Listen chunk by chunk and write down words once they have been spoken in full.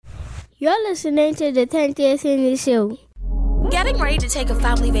You're listening to the 10th Year Senior Show. Getting ready to take a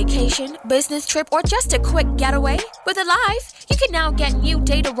family vacation, business trip, or just a quick getaway? With Alive, you can now get new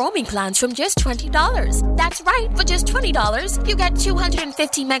data roaming plans from just $20. That's right, for just $20, you get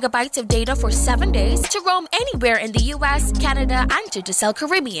 250 megabytes of data for 7 days to roam anywhere in the US, Canada, and to Cell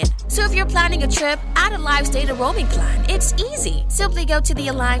Caribbean. So if you're planning a trip, add Alive's data roaming plan. It's easy. Simply go to the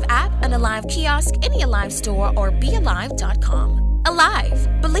Alive app, an Alive kiosk, any Alive store, or bealive.com.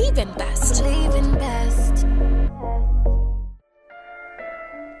 Alive. Believe in best. Believe in best.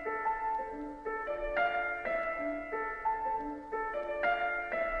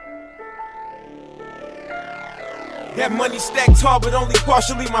 That money stacked tall, but only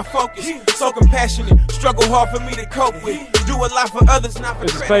partially my focus. So compassionate, struggle hard for me to cope with. Do a lot for others, not for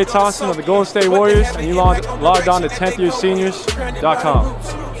This is Klay Thompson of the Golden State Warriors, and you logged on to 10thyearseniors.com.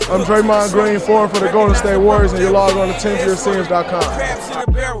 I'm Draymond Green, forward for the Golden State Warriors, and you're logged on to 10thyearseniors.com. Crabs in a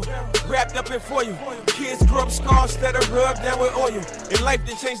barrel, wrapped up in foil. Kids grew up scarred instead of rubbed down with oil. In life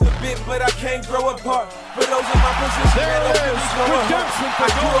they changed a bit, but I can't grow apart. For those in my position, there it is, redemption for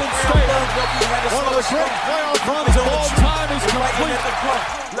Golden State. One of the great playoff runs of all time is complete.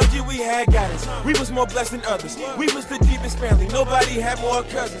 Lucky we had guidance. We was more blessed than others. We was the deepest family. Nobody had more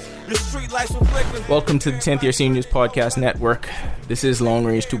cousins. The street lights were flickering. Welcome to the 10th Year Seniors Podcast Network. This is Long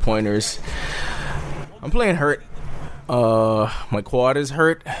Range 2-Pointers. I'm playing hurt. My quad is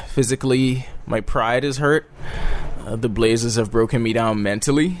hurt. Physically, my pride is hurt. The Blazers have broken me down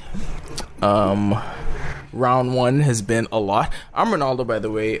mentally. Round one has been a lot. I'm Ronaldo, by the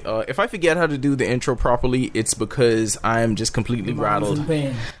way. If I forget how to do the intro properly, it's because I'm just completely rattled.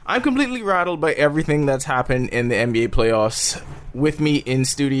 I'm completely rattled by everything that's happened in the NBA playoffs. With me in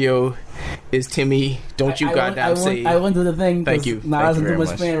studio is Timmy. Don't you goddamn say... I won't do the thing. Thank you. Now Thank I'm you too very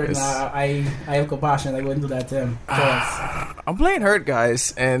much pain right now. I have compassion. I wouldn't do that to him. I'm playing hurt,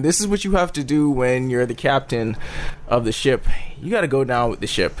 guys, and this is what you have to do when you're the captain of the ship. You got to go down with the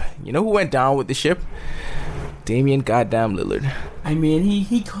ship. You know who went down with the ship? Damian goddamn Lillard. I mean,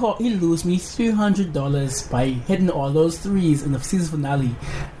 he lose me $300 by hitting all those threes in the season finale,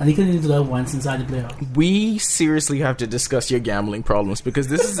 and he couldn't even do that once inside the playoffs. We seriously have to discuss your gambling problems because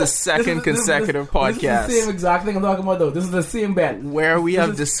this is the second consecutive podcast. This is the same exact thing I'm talking about, though. This is the same bet where we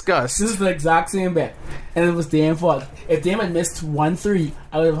have discussed. This is the exact same bet, and it was Dame's fault. If Dame had missed 1-3,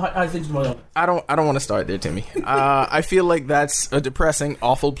 I would have think about it. I don't want to start there, Timmy. I feel like that's a depressing,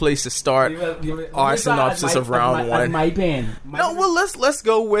 awful place to start our synopsis of round one. My pain. Well, let's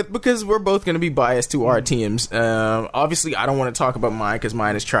go with, because we're both going to be biased to our teams. Obviously, I don't want to talk about mine because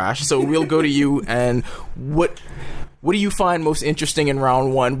mine is trash. So we'll go to you. And what do you find most interesting in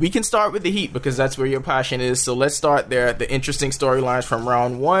round one? We can start with the Heat because that's where your passion is. So let's start there. The interesting storylines from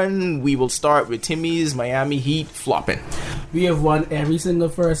round one. We will start with Timmy's Miami Heat flopping. We have won every single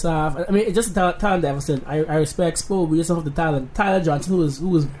first half. I mean, it's just a talent deficit. I respect Spo. We just don't have the talent. Tyler Johnson, who was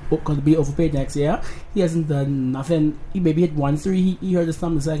going to be overpaid next year, he hasn't done nothing. He maybe hit 1-3. He hurt his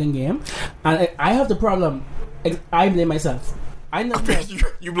thumb the second game. And I have the problem. I blame myself. I know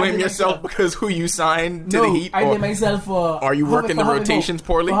you blame yourself because who you signed to the Heat? I blame myself for... Are you working the rotations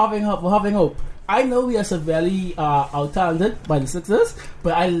poorly? For having hope. I know we are severely out-talented by the Sixers,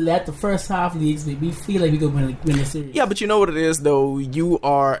 but I let the first half leagues make me feel like we could win the series. Yeah, but you know what it is, though? You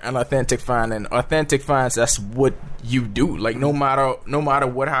are an authentic fan, and authentic fans, that's what you do. Like, no matter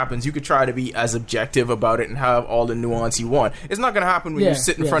what happens, you could try to be as objective about it and have all the nuance you want. It's not going to happen when you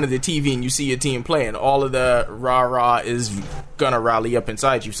sit in front of the TV and you see your team playing. All of the rah-rah is going to rally up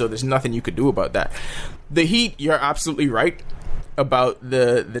inside you, so there's nothing you could do about that. The Heat, you're absolutely right about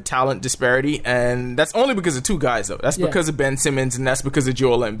the talent disparity, and that's only because of two guys, though. That's because of Ben Simmons, and that's because of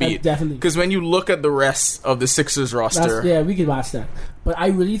Joel Embiid. Definitely. Because when you look at the rest of the Sixers roster... we can watch that. But I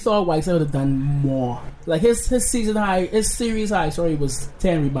really thought Whiteside would have done more. Like his series high was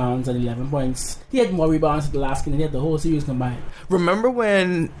 10 rebounds and 11 points. He had more rebounds in the last game than he had the whole series combined. Remember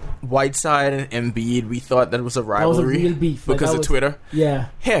when Whiteside and Embiid, we thought that was a rivalry? That was a real beef. Because of Twitter? Yeah.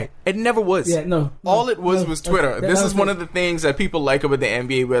 Heck, it never was. Yeah, no. All it was Twitter. This is one of the things that people like about the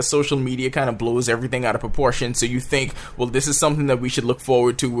NBA, where social media kind of blows everything out of proportion. So you think, well, this is something that we should look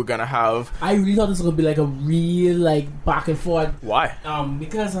forward to. We're going to have... I really thought this was going to be like a real back and forth. Why?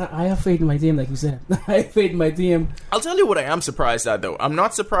 Because I have faith in my team, like you said. I have faith in my team. I'll tell you what I am surprised at, though. I'm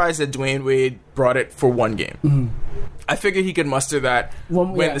not surprised that Dwayne Wade brought it for one game. Mm-hmm. I figured he could muster that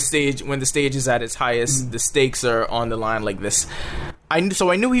when the stage is at its highest, the stakes are on the line like this. So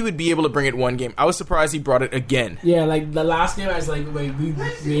I knew he would be able to bring it one game. I was surprised he brought it again. Yeah, like the last game, I was like, wait,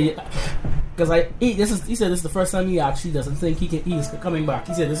 because he said this is the first time he actually doesn't think he is coming back.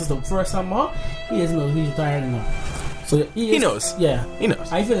 He said this is the first time he doesn't know he's retired enough. So he knows. Yeah, he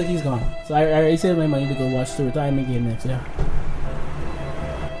knows. I feel like he's gone. So I saved my money to go watch the retirement game next year.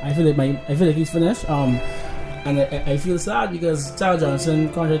 I feel like he's finished. And I feel sad because Tyler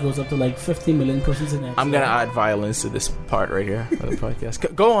Johnson contract goes up to like $50 million per season next I'm year. gonna add violence to this part right here of the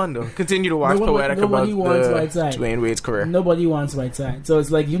podcast. Go on though. Continue to wax poetic about Dwayne Wade's career. Nobody wants Whiteside. So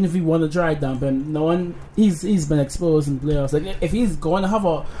it's like even if you want to try dump him, no one. He's been exposed in the playoffs. Like if he's going to have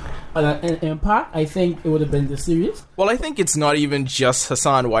an impact, I think it would have been this series. Well, I think it's not even just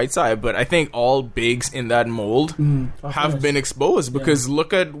Hassan Whiteside, but I think all bigs in that mold have been exposed because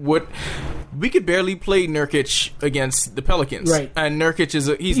look at what we could barely play Nurkic against the Pelicans, right? And Nurkic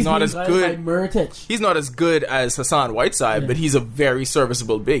he's not as good. He's not as good as Hassan Whiteside, but he's a very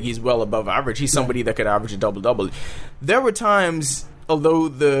serviceable big. He's well above average. He's somebody that could average a double-double. There were times, although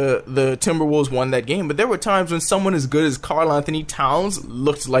the Timberwolves won that game, but there were times when someone as good as Karl Anthony Towns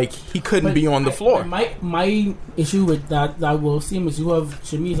looked like he couldn't be on the floor. My issue with that will seem is you have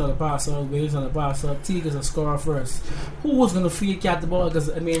Shamiz on the passer, Waves on the passer, Teague is a scorer first. Who was going to feed Cat the ball? Because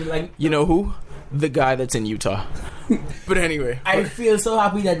I mean, like, you know who? The guy that's in Utah. But anyway, I feel so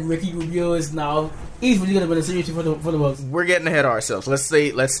happy that Ricky Rubio is now. He's really going to win a series for the Bucks. We're getting ahead of ourselves. Let's stay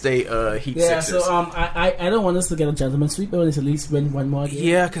Heat Sixers. So I don't want us to get a gentleman's sweep, but at least win one more game.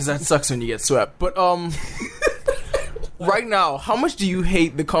 Yeah, because that sucks when you get swept. But right now, how much do you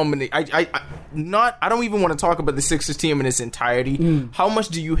hate the combination? I don't even want to talk about the Sixers team in its entirety. How much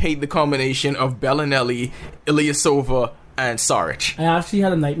do you hate the combination of Bellinelli, Ilyasova, and Saric? I actually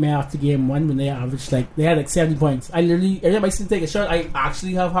had a nightmare after game one when they averaged they had 70 points. I literally, every time I see them take a shot, I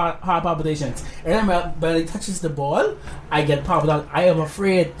actually have heart palpitations. Every time Belly touches the ball, I get palpitations. I am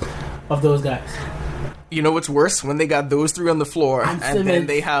afraid of those guys. You know what's worse? When they got those three on the floor, and then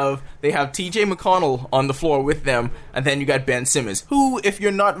they have TJ McConnell on the floor with them, and then you got Ben Simmons, who, if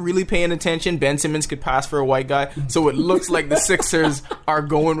you're not really paying attention, Ben Simmons could pass for a white guy, so it looks like the Sixers are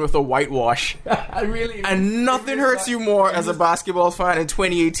going with a whitewash. And nothing hurts you more as a basketball fan in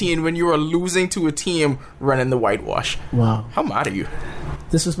 2018 when you are losing to a team running the whitewash. Wow. How mad are you?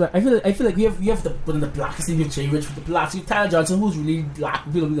 Disrespect. I feel like we have one of the blackest teams. Jay Rich with the blacks. You have Tyler Johnson, who's really black.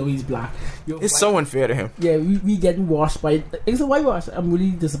 We don't know he's black. It's so unfair to him. Yeah, we getting washed by. It's a whitewash. I'm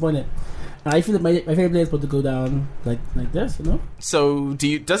really disappointed. And I feel like my favorite player is supposed to go down like this, you know. So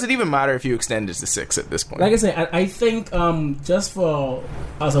does it even matter if you extend it to 6 at this point? Like I said, I think just for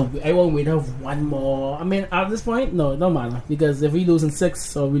I won't wait to have one more. I mean, at this point, no, it don't matter because if we lose in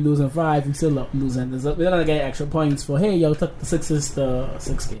 6 or we lose in 5, we still losing. We're not gonna get extra points for y'all took the Sixers to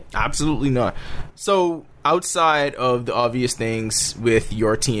 6 game. Absolutely not. So outside of the obvious things with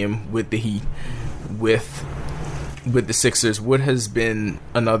your team, with the Heat, with the Sixers, what has been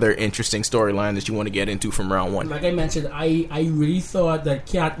another interesting storyline that you want to get into from round one? Like I mentioned, I really thought that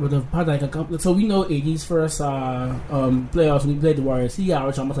Cat would have had like a couple. So we know AD's first playoffs when he played the Warriors, he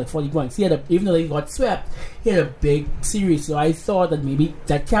averaged almost like 40 points. Even though they got swept, he had a big series. So I thought that maybe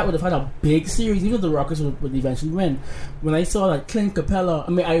that Cat would have had a big series, even though the Rockets would eventually win. When I saw that Clint Capella,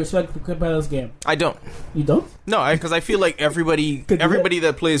 I respect Capella's game. I don't. You don't? No, because I feel like everybody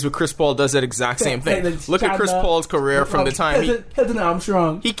that plays with Chris Paul does that exact same thing. Look at Chris Paul's career from the time Hilton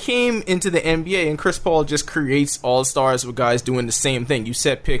Armstrong. He came into the NBA, and Chris Paul just creates all-stars with guys doing the same thing. You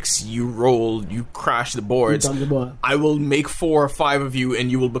set picks, you roll, you crash the boards. I will make 4 or 5 of you,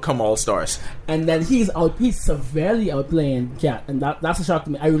 and you will become all-stars. And then he's severely outplaying Cat, and that's a shock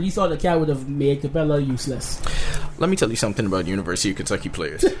to me. I really thought that Cat would have made Capella useless. Let me tell you something about University of Kentucky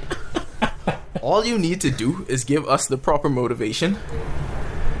players. All you need to do is give us the proper motivation,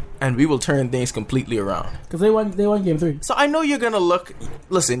 and we will turn things completely around. Because they won game 3. So I know you're gonna look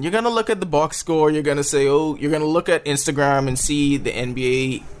at the box score. You're gonna say, you're gonna look at Instagram and see the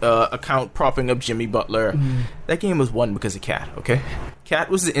NBA account propping up Jimmy Butler. That game was won because of Cat. Okay, Cat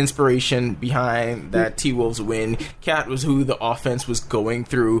was the inspiration behind that T-Wolves win. Cat was who the offense was going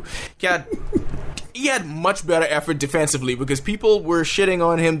through. Cat. He had much better effort defensively because people were shitting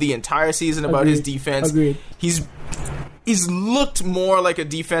on him the entire season about his defense. Agreed. He's looked more like a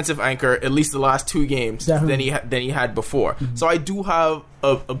defensive anchor at least the last 2 games than he had before. So I do have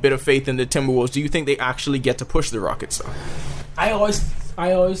a bit of faith in the Timberwolves. Do you think they actually get to push the Rockets though? I always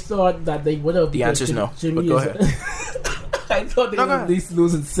thought that they would have. The answer is no. But go ahead. I thought they would at least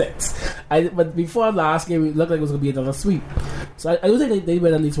lose in 6. But before last game, it looked like it was going to be another sweep. So I do think they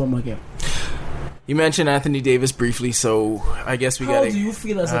win at least one more game. You mentioned Anthony Davis briefly, so I guess we got. How do you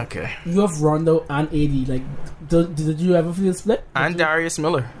feel as okay? You have Rondo and AD. Like, did you ever feel split? And Darius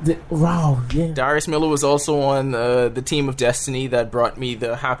Miller. Wow, yeah. Darius Miller was also on the team of destiny that brought me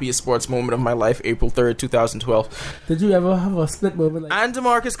the happiest sports moment of my life, April 3rd, 2012. Did you ever have a split moment? Like, and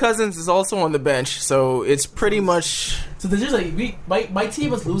DeMarcus Cousins is also on the bench, so it's pretty much. So did you like my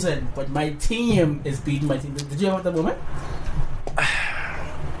team was losing, but my team is beating my team? Did you ever have that moment?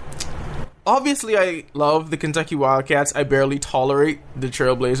 Obviously, I love the Kentucky Wildcats. I barely tolerate the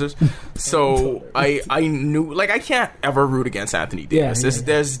Trailblazers. So I knew, like, I can't ever root against Anthony Davis.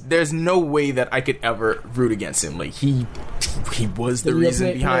 There's no way that I could ever root against him. Like, he was the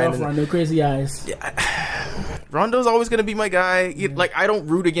reason behind it. Rondo, crazy eyes. Yeah. Rondo's always going to be my guy. Like, I don't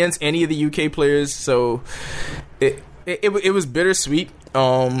root against any of the UK players, so it was bittersweet.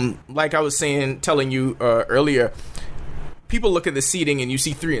 Like I was telling you earlier, people look at the seeding and you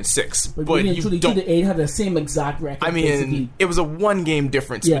see 3 and 6, but you don't. The 8 had the same exact record. I mean, basically. It was a 1-game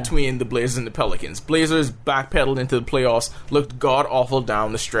difference between the Blazers and the Pelicans. Blazers backpedaled into the playoffs, looked god awful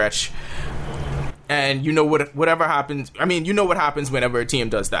down the stretch, and you know whatever happens. I mean, you know what happens whenever a team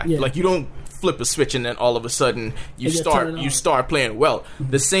does that. Yeah. Like, you don't flip a switch and then all of a sudden you start playing well. Mm-hmm.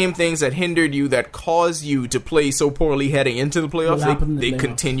 The same things that hindered you, that caused you to play so poorly heading into the playoffs, they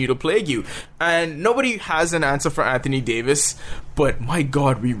continue to plague you. And nobody has an answer for Anthony Davis, but my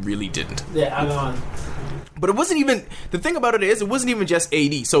God, we really didn't. Yeah, I'm on. But it wasn't even, the thing about it is, it wasn't even just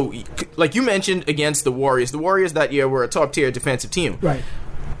AD. So, like you mentioned against the Warriors that year were a top tier defensive team. Right.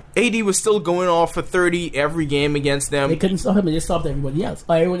 AD was still going off for 30 every game against them. They couldn't stop him, they just stopped everybody else.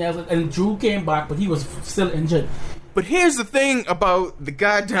 And Drew came back, but he was still injured. But here's the thing about the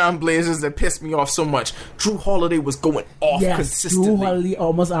goddamn Blazers that pissed me off so much. Drew Holiday was going off consistently. Drew Holiday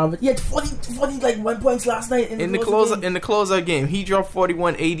almost averaged. He had 40 like 1 points last night in the closeout game. He dropped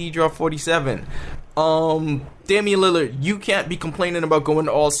 41, AD dropped 47. Damian Lillard, you can't be complaining about going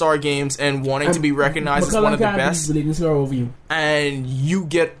to All-Star games and wanting to be recognized as one of the best, over you. and you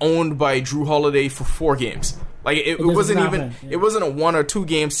get owned by Drew Holiday for 4 games. Like, it wasn't even it wasn't a 1 or 2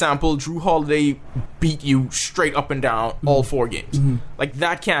 game sample. Drew Holiday beat you straight up and down all 4 games. Mm-hmm. Like,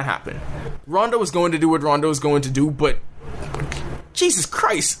 that can't happen. Rondo was going to do what Rondo was going to do, but Jesus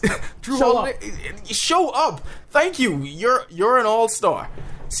Christ, Drew Holiday, show up. Thank you. You're an all-star.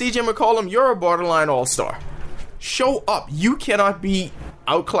 CJ McCollum, you're a borderline all-star. Show up. You cannot be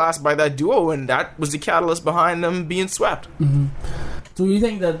outclassed by that duo, and that was the catalyst behind them being swept. Mm-hmm. So you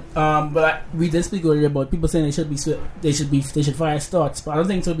think that? But we did speak earlier about people saying they should fire Stotts, but I don't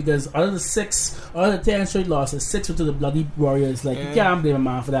think so, because out of the 10 straight losses, 6 were to the bloody Warriors. Like, you can't blame a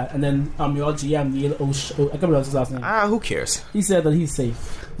man for that. And then your GM Neil I can't remember his last name. Who cares? He said that he's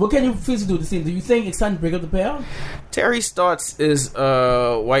safe. What can you feel to do this team? Do you think it's time to break up the pair? Terry Stotts is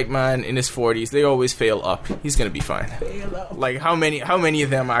a white man in his 40s. They always fail up. He's gonna be fine. Fail up. Like, how many of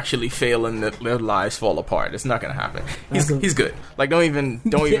them actually fail and their lives fall apart? It's not gonna happen. He's good. Like, don't even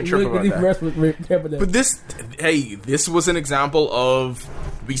trip about that. But this was an example of,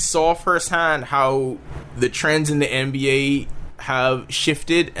 we saw firsthand how the trends in the NBA have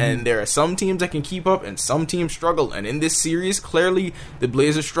shifted, and there are some teams that can keep up and some teams struggle, and in this series clearly the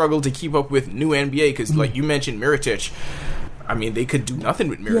Blazers struggled to keep up with new NBA, because like you mentioned Mirotic, I mean, they could do nothing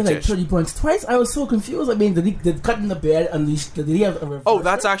with Mirotic. Yeah, like 30 points twice. I was so confused. I mean, did he cut in the bed and did he have a reverse? Oh,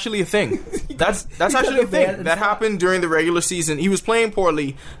 that's actually a thing. That's actually a thing that happened during the regular season. He was playing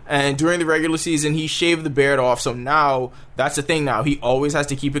poorly, and during the regular season he shaved the beard off. So now that's the thing. Now he always has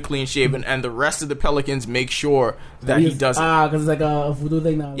to keep it clean shaven, and the rest of the Pelicans make sure that he does it. Because it's like a voodoo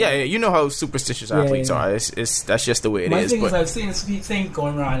thing now. Yeah, you know how superstitious athletes are. It's that's just the way it is. My thing is, I've seen this thing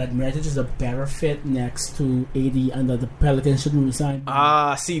going around that Mirotic is a better fit next to AD, and that the Pelicans shouldn't resign.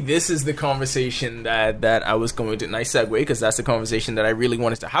 See, this is the conversation that I was going to. Nice segue, because that's the conversation that I really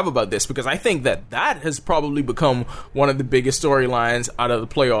wanted to have about this, because I think that has probably become one of the biggest storylines out of the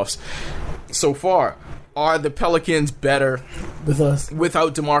playoffs so far. Are the Pelicans better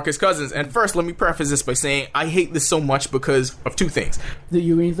without DeMarcus Cousins? And first, let me preface this by saying I hate this so much because of 2 things. The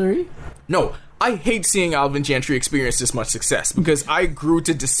Ewing theory? No, I hate seeing Alvin Gentry experience this much success, because I grew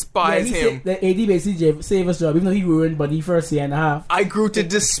to despise him. The AD basically saved his job, even though he ruined Buddy for a year and a half. I grew to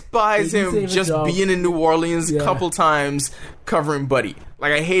despise him just being in New Orleans a couple times covering Buddy.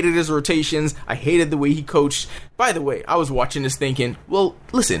 Like, I hated his rotations. I hated the way he coached. By the way, I was watching this thinking, well,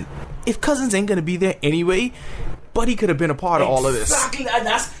 listen, if Cousins ain't going to be there anyway, Buddy could have been a part of all of this. Exactly, and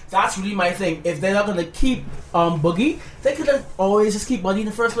that's really my thing. If they're not going to keep Boogie, they could have always just keep Buddy in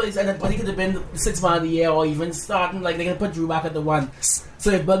the first place, and then Buddy could have been the 6th man of the year, or even starting, like, they could put Drew back at the 1. So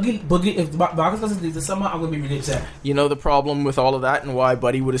if if Marcus Cousins leaves this summer, I'm going to be really upset. You know the problem with all of that and why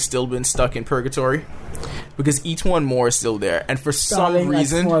Buddy would have still been stuck in purgatory? Because each one more is still there, and for some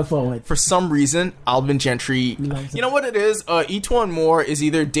reason, Alvin Gentry, you know what it is? Each one more is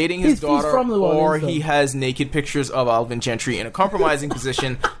either dating his daughter, or he has naked pictures of Alvin Gentry in a compromising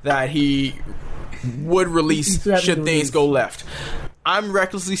position that he would release should things go left. I'm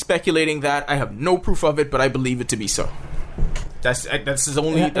recklessly speculating that. I have no proof of it, but I believe it to be so. That's the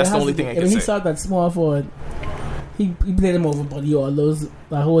only thing I can say. When he saw that small forward, he played him over Buddy all those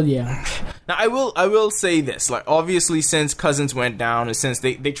the whole year. Now I will say this, like, obviously since Cousins went down, and since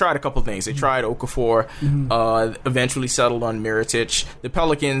they tried a couple things, they tried Okafor, eventually settled on Mirotic. The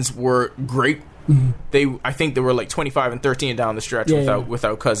Pelicans were great. I think they were like 25-13 down the stretch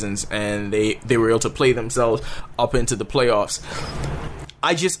without Cousins, and they were able to play themselves up into the playoffs.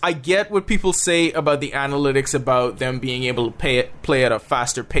 I get what people say about the analytics about them being able to play at a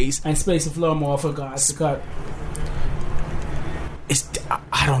faster pace and space the floor more for guys to cut.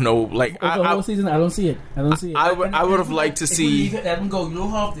 I don't know. Like the whole season, I don't see it. I would have liked to see. Let them go. You know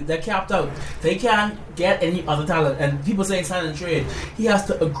how they're capped out. They can't get any other talent. And people saying sign and trade. He has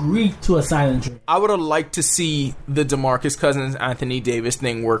to agree to a sign and trade. I would have liked to see the DeMarcus Cousins, Anthony Davis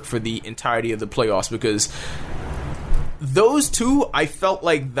thing work for the entirety of the playoffs, because those two, I felt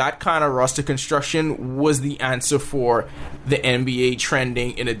like that kind of roster construction was the answer for the NBA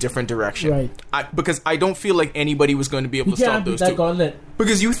trending in a different direction. Right. Because I don't feel like anybody was going to be able to stop those two. Gauntlet.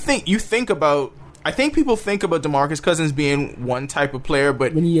 Because you think about, I think people think about DeMarcus Cousins being one type of player,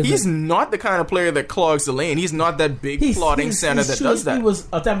 but he's not the kind of player that clogs the lane. He's not that big plotting center that does that. He was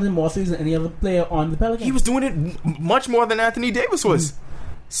attempting more threes than any other player on the Pelicans. He was doing it much more than Anthony Davis was.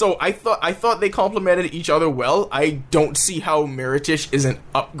 So I thought they complemented each other well. I don't see how Mirotic is an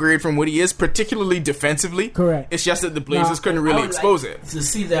upgrade from what he is, particularly defensively. Correct. It's just that the Blazers couldn't really expose it. To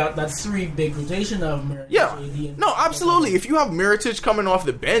see that 3 big rotation of Mirotic. Yeah. No, absolutely. If you have Mirotic coming off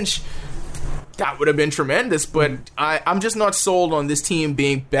the bench, that would have been tremendous. But I'm just not sold on this team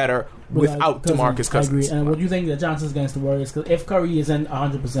being better without DeMarcus Cousins. I agree. And what do you think the chances against the Warriors? Because if Curry isn't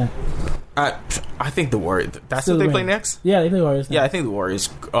 100%. I think the Warriors. That's what they play next. Yeah, they play Warriors. Yeah, I think the Warriors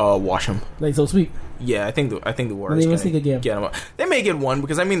wash them. Like so sweet. Yeah, I think the Warriors get them up. They may get one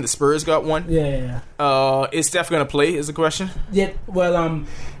because the Spurs got one. Yeah. Is Steph gonna play? Is the question? Yeah. Well,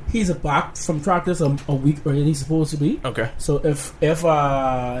 he's back from practice a week earlier than he's supposed to be. Okay. So if it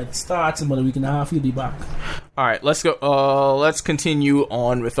starts in about a week and a half, he'll be back. All right, let's go. Let's continue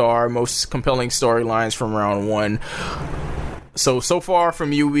on with our most compelling storylines from round 1. So far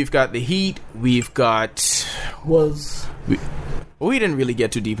from you, we've got the Heat. We've got Wolves. We didn't really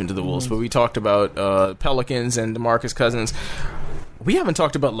get too deep into the Wolves, but we talked about Pelicans and DeMarcus Cousins. We haven't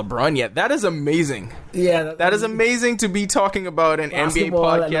talked about LeBron yet. That is amazing. Yeah, that is amazing to be talking about an NBA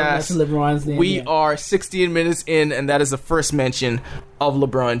podcast. LeBron's name, we are 16 minutes in, and that is the first mention of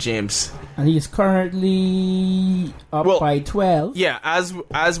LeBron James. And he's currently up by 12. Yeah,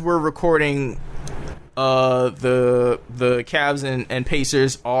 as we're recording, the Cavs and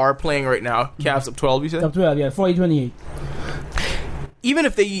Pacers are playing right now. Cavs up 12, you said? Up 12, yeah, 40-28. Even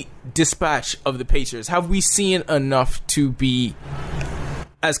if they dispatch of the Pacers, have we seen enough to be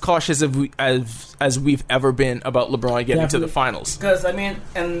as cautious as we've ever been about LeBron getting to the finals? Because I think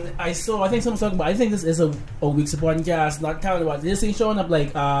someone's talking about, I think this is a weak supporting cast, not counting about this ain't showing up,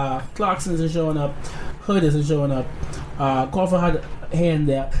 like Clarkson isn't showing up, Hood isn't showing up, Crawford had a hand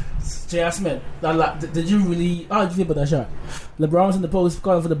there. J.R. Smith, did you really? How did you feel about that shot? LeBron was in the post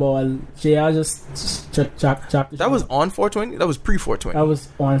calling for the ball. J.R. just chopped the That was on 420? That was pre-420? That was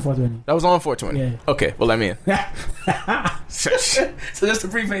on 420. That was on 420? Yeah. Okay, well, I'm in. So just to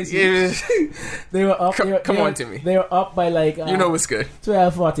preface you. Yeah. They were up. Come on, Timmy. They were up by like... you know what's good.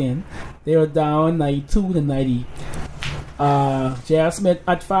 12-14. They were down 92-90. J.R. Smith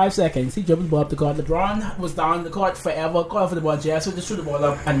at 5 seconds. He dribbled the ball up the court. LeBron was down the court forever, calling for the ball. J.R. Smith just threw the ball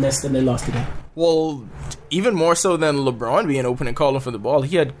up and missed, and they lost again. Well, even more so than LeBron being open and calling for the ball,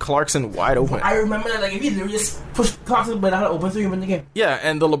 he had Clarkson wide open. I remember that, like, if he literally just pushed Clarkson, but not open 3 in the game. Yeah,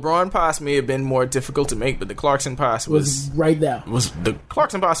 and the LeBron pass may have been more difficult to make, but the Clarkson pass was right there. The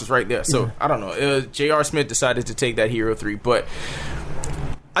Clarkson pass was right there. So I don't know. J.R. Smith decided to take that hero 3, but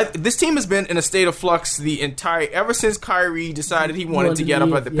This team has been in a state of flux ever since Kyrie decided he wanted to get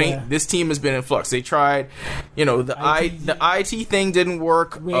up at the paint. Yeah. This team has been in flux. They tried, the IT thing didn't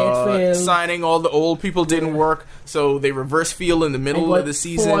work. Signing all the old people didn't work, so they reverse field in the middle of the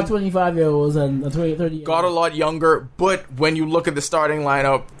season. 4 25-year-olds and 30 got a lot younger, but when you look at the starting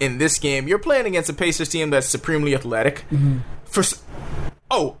lineup in this game, you're playing against a Pacers team that's supremely athletic.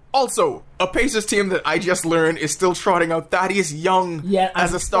 Also, a Pacers team that I just learned is still trotting out Thaddeus Young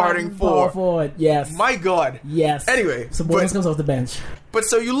as a starting forward. Yes. My God. Yes. Anyway, Sabonis comes off the bench. But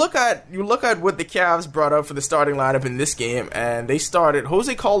so you look at what the Cavs brought up for the starting lineup in this game, and they started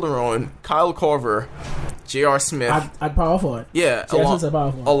Jose Calderon, Kyle Korver, J.R. Smith. I'd power forward. Yeah,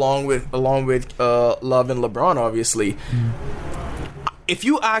 along with Love and LeBron, obviously. If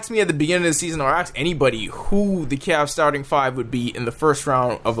you ask me at the beginning of the season, or ask anybody who the Cavs starting five would be in the first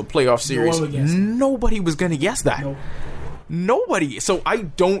round of a playoff series, nobody was going to guess that. Nope. Nobody. So I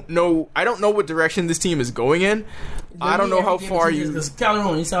don't know what direction this team is going in. I don't know how far you. Because Calderon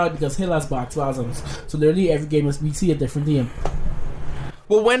only started because Hill has back spasms. So literally every game we see a different team.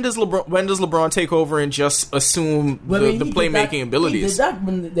 Well, when does LeBron take over and just assume the playmaking abilities? He did that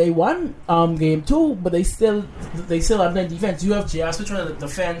when they won game 2, but they still have that defense. You have J.R. Smith trying to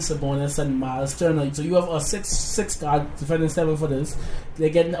defend Sabonis and Miles Turner, so you have a 6 guard defending 7 footers. They're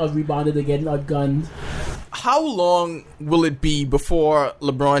getting out rebounded, they're getting outgunned. How long will it be before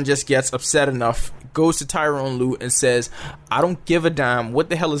LeBron just gets upset enough, goes to Tyronn Lue and says, I don't give a damn what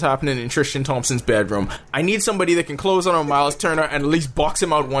the hell is happening in Tristan Thompson's bedroom. I need somebody that can close on Miles Turner and at least box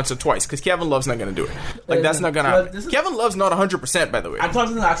him out once or twice, because Kevin Love's not going to do it. That's not going to happen. Kevin Love's not 100%, by the way.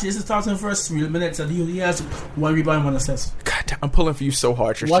 This is Thompson's first real minutes, and he has 1 rebound, 1 assist. God damn, I'm pulling for you so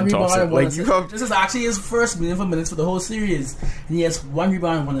hard, Tristan Thompson. This is actually his first meaningful minutes for the whole series, and he has 1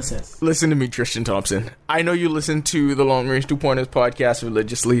 rebound, 1 assist. Listen to me, Tristan Thompson. I know you listen to the Long Range 2-Pointers podcast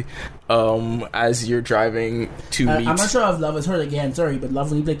religiously as you're driving to meet. I'm not sure if Love is hurt again, sorry, but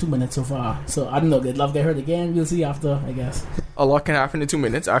Love only played 2 minutes so far. So I don't know, did Love get hurt again? We'll see after, I guess. A lot can happen in 2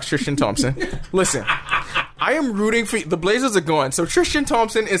 minutes. Ask Tristan Thompson. Listen, I am rooting for the Blazers are gone, so Tristan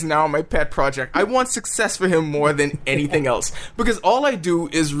Thompson is now my pet project. I want success for him more than anything else, because all I do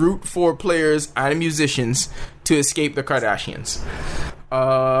is root for players and musicians to escape the Kardashians.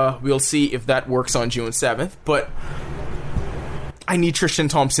 We'll see if that works on June 7th, but I need Tristan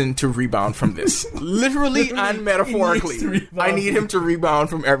Thompson to rebound from this. Literally and metaphorically. I need him to rebound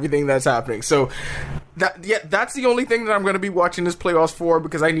from everything that's happening. So that's the only thing that I'm going to be watching this playoffs for,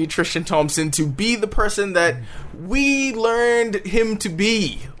 because I need Tristan Thompson to be the person that we learned him to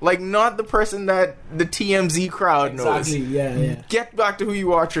be. Like, not the person that the TMZ crowd knows. Exactly, yeah. Get back to who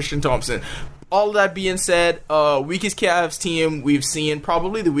you are, Tristan Thompson. All that being said, weakest Cavs team we've seen,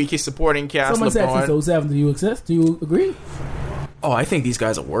 probably the weakest supporting cast. Someone said since 07. Do you agree? Oh, I think these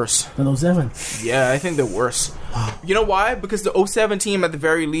guys are worse than 07. Yeah, I think they're worse. You know why? Because the 07 team at the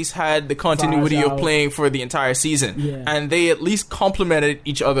very least had the continuity of playing for the entire season, and they at least complemented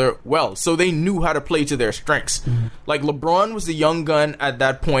each other well, so they knew how to play to their strengths. Like, LeBron was the young gun at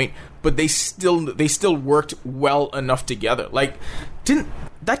that point, but they still worked well enough together. Like,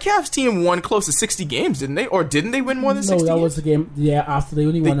 that Cavs team won close to 60 games, didn't they? Or didn't they win more than 60 No, that games? was the game. Yeah, after they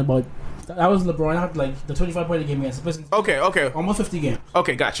only won about. That was LeBron had like the 25-point game against the Pistons. Okay. Almost 50 games.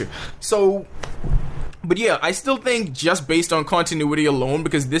 Okay, got you. So, but yeah, I still think just based on continuity alone,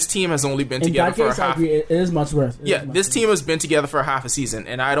 because this team has only been together for a half. I agree. It is much worse. This team has been together for a half a season,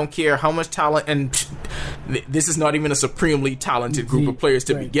 and I don't care how much talent. And this is not even a supremely talented group of players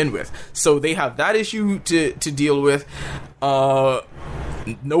to begin with. So they have that issue to deal with.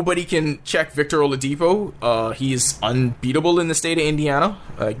 Nobody can check Victor Oladipo. He's unbeatable in the state of Indiana.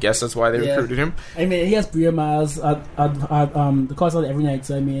 I guess that's why they recruited him. I mean, he has Bria Miles at the concert every night.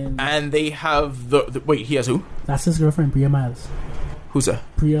 So I mean, and they have the wait. He has who? That's his girlfriend, Bria Miles. Who's that?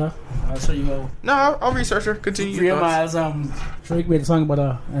 Priya. I'll show you how. No, I'll research her. Continue. Priya Miles. Drake made a song about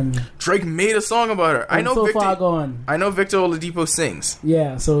her, and Drake made a song about her. I know. So Victor, far gone. I know Victor Oladipo sings.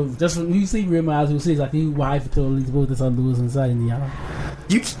 Yeah. So just when you see Priya Miles, you'll see exactly why Victor Oladipo is on the losing side in Indiana.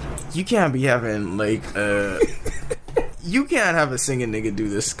 You can't be having like you can't have a singing nigga do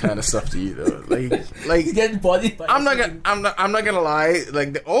this kind of stuff to you though. Like getting bodied by I'm not gonna lie.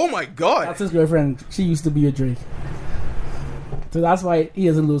 Like, oh my god, that's his girlfriend. She used to be a Drake. So that's why he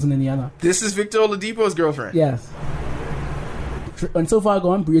isn't losing Indiana. This is Victor Oladipo's girlfriend. Yes. And so far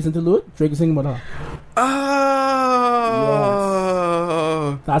gone, Bree's interlude, Drake is singing about her. Oh.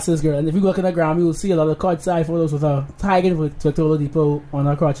 That's his girl. And if you look at the gram, you will see a lot of courtside photos with her tagging with Oladipo on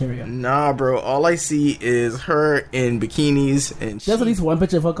her crotch area. Nah, bro. All I see is her in bikinis, and There's at least one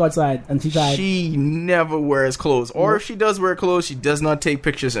picture of her courtside, and she tagged. She never wears clothes, or if she does wear clothes, she does not take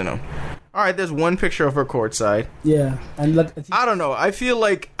pictures in them. All right, there's one picture of her courtside. Yeah, and look. I don't know. I feel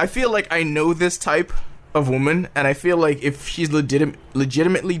like I know this type of woman, and I feel like if she's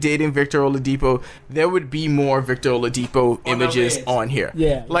legitimately dating Victor Oladipo, there would be more Victor Oladipo images on here.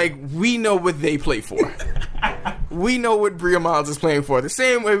 Yeah, like we know what they play for. We know what Bria Miles is playing for. The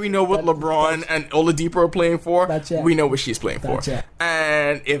same way we know what LeBron and Oladipo are playing for, we know what she's playing for.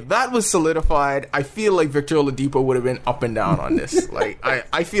 And if that was solidified, I feel like Victor Oladipo would have been up and down on this. Like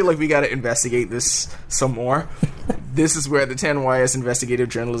I feel like we got to investigate this some more. This is where the 10YS investigative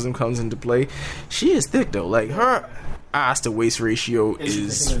journalism comes into play. She is thick though. Like her ass to waist ratio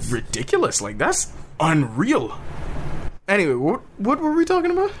is ridiculous. Like that's unreal. Anyway, what were we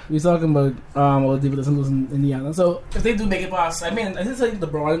talking about? We were talking about Oladipo doesn't lose in Indiana. So if they do make it past, I mean, I think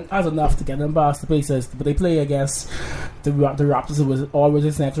LeBron has enough to get them past the Pacers, but they play against the Raptors, who was always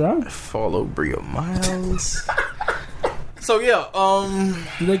this next round. Follow Bria Miles. So yeah,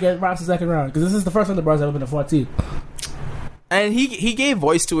 do they get Raptors second round? Because this is the first time LeBron's ever been a 14. And he gave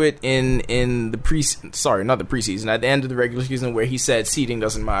voice to it in the not the preseason, at the end of the regular season, where he said seeding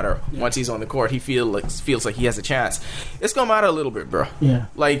doesn't matter. Yeah. Once he's on the court, he feels like he has a chance. It's gonna matter a little bit, bro. Yeah.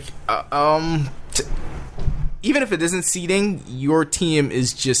 Like, even if it isn't seeding, your team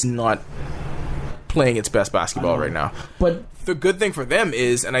is just not playing its best basketball right now. But the good thing for them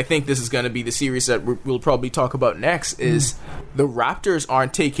is, and I think this is going to be the series that we'll probably talk about next, is the Raptors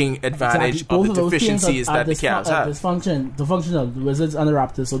aren't taking advantage of the deficiencies that the Cavs have. The function of the Wizards and the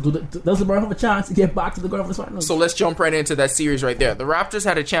Raptors. So does LeBron have a chance to get back to the conference finals? So let's jump right into that series right there. The Raptors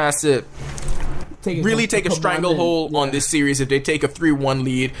had a chance to really take a stranglehold on this series if they take a 3-1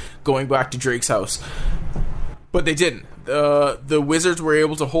 lead going back to Drake's house. But they didn't. The Wizards were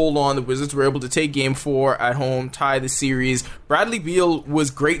able to hold on. The Wizards were able to take Game 4 at home, tie the series. Bradley Beal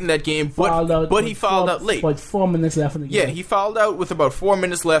was great in that game, but he fouled out late. Like 4 minutes left in the game. Yeah, he fouled out with about 4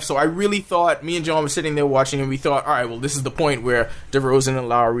 minutes left, so I really thought, me and John were sitting there watching, and we thought, all right, well, this is the point where DeRozan and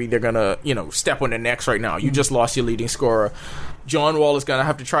Lowry, they're going to, step on their necks right now. You just lost your leading scorer. John Wall is going to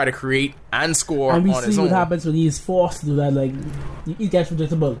have to try to create and score on his own. And we see what happens when he's forced to do that. Like, he gets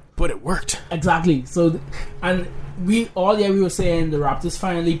predictable. But it worked. Exactly. So, and we were saying the Raptors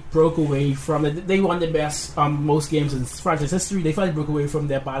finally broke away from it. They won the best most games in franchise history. They finally broke away from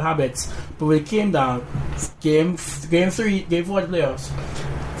their bad habits. But when it came down, game 4 of the playoffs,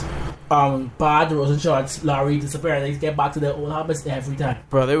 bad DeRozan shots, Lowry disappeared. They get back to their old habits every time.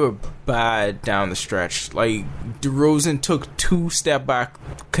 Bro, they were bad down the stretch. Like, DeRozan took 2 step back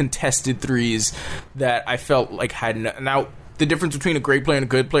contested threes that I felt like had now. The difference between a great player and a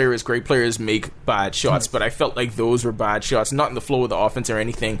good player is great players make bad shots, but I felt like those were bad shots, not in the flow of the offense or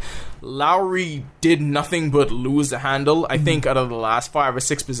anything. Lowry did nothing but lose the handle. I think out of the last 5 or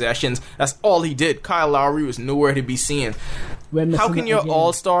 6 possessions, that's all he did. Kyle Lowry was nowhere to be seen. How can your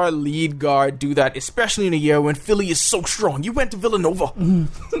all-star lead guard do that, especially in a year when Philly is so strong? You went to Villanova.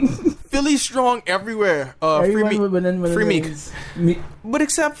 Philly's strong everywhere. Free Meek. But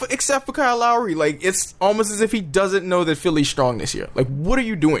except for Kyle Lowry, like, it's almost as if he doesn't know that Philly's strong this year. Like, what are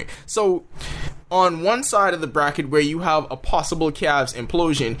you doing? So, on one side of the bracket where you have a possible Cavs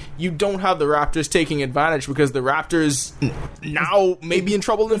implosion, you don't have the Raptors taking advantage because the Raptors now may be in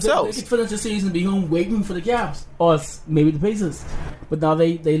trouble themselves. They could finish the season and be home waiting for the Cavs or maybe the Pacers. But now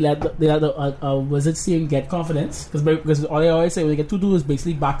they let the Wizards team get confidence because all they always say when they get 2-2 is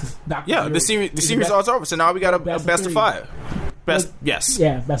basically back. Yeah, the series is over. So now we got a best of 5. Yes.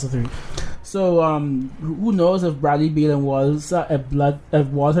 Yeah, best of 3. So, who knows if Bradley Beal and Wall turns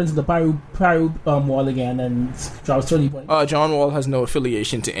into the Paru Wall again and drops 20 points? John Wall has no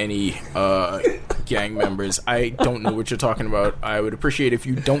affiliation to any gang members. I don't know what you're talking about. I would appreciate if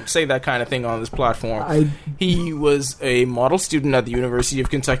you don't say that kind of thing on this platform. He was a model student at the University of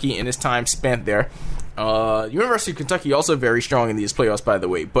Kentucky in his time spent there. University of Kentucky also very strong in these playoffs, by the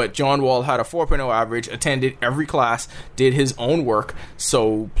way, but John Wall had a 4.0 average, attended every class, did his own work,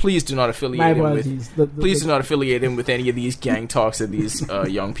 so please do not affiliate him with any of these gang talks that these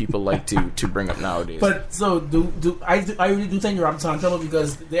young people like to bring up nowadays. But so I really do think the Raptors are in trouble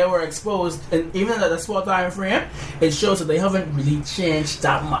because they were exposed, and even at the small time frame, it shows that they haven't really changed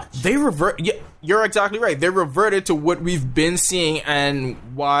that much. They revert. Yeah, you're exactly right. They reverted to what we've been seeing and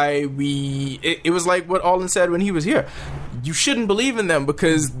why it was like what Alden said when he was here. You shouldn't believe in them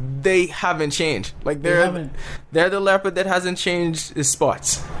because they haven't changed. Like they're the leopard that hasn't changed his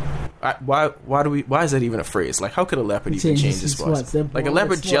spots. Why is that even a phrase? Like, how could a leopard even change his spots? Like, a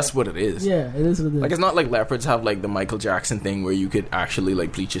leopard just what it is. Yeah, it is what it is. Like, it's not like leopards have like the Michael Jackson thing where you could actually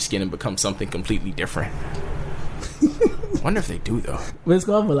like bleach your skin and become something completely different. I wonder if they do though. But it's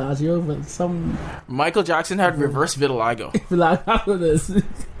called Bellagio, but some Michael Jackson had reverse vitiligo.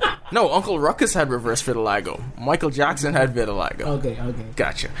 No, Uncle Ruckus had reverse vitiligo. Michael Jackson had vitiligo. Okay.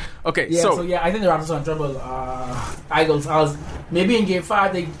 Gotcha. Okay, yeah, so I think the Raptors are in trouble. Maybe in Game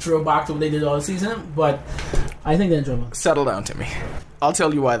 5 they throw back to what they did all season, but I think they're in trouble. Settle down, Timmy. I'll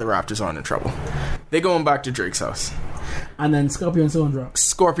tell you why the Raptors aren't in trouble. They're going back to Drake's house. And then Scorpion Zone drops.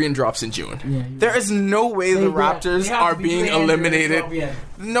 Scorpion drops in June. Yeah, there is no way the Raptors are being eliminated.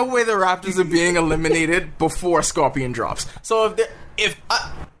 No way the Raptors are being eliminated before Scorpion drops. So if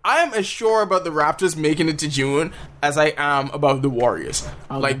I am as sure about the Raptors making it to June as I am about the Warriors.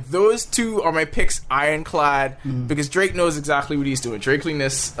 Okay. Like, those two are my picks ironclad because Drake knows exactly what he's doing.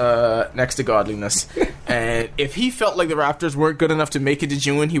 Drakeliness next to godliness. And if he felt like the Raptors weren't good enough to make it to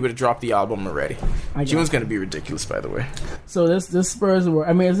June, he would have dropped the album already. June's going to be ridiculous, by the way. So this Spurs,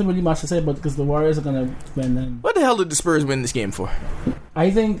 there isn't really much to say about it because the Warriors are going to win then. What the hell did the Spurs win this game for?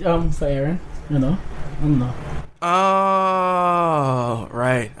 I think for Aaron, I don't know. Oh,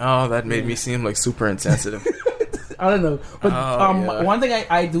 right. Oh, that made me seem like super insensitive. I don't know. But one thing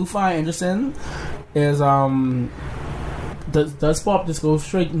I do find interesting is does Pop just go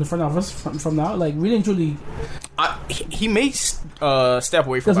straight in the front office from now? Like, really and truly... he may step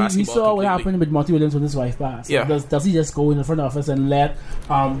away from basketball. We saw what happened with Monty Williams when his wife passed. Yeah. Does he just go in the front office and let...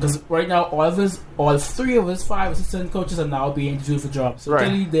 Because right now, all three of his 5 assistant coaches are now being interviewed for jobs. So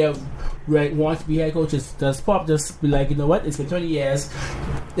clearly they want to be head coaches. Does Pop just be like, you know what, it's been 20 years.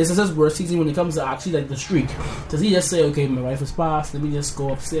 This is his worst season when it comes to actually like the streak. Does he just say, okay, my wife has passed, let me just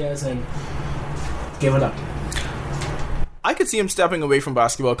go upstairs and give it up? I could see him stepping away from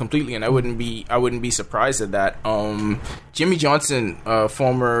basketball completely, and I wouldn't be surprised at that. Jimmy Johnson,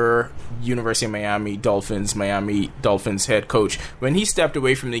 former University of Miami Dolphins head coach, when he stepped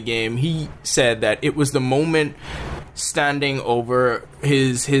away from the game, he said that it was the moment standing over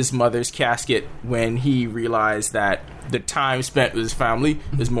his mother's casket when he realized that the time spent with his family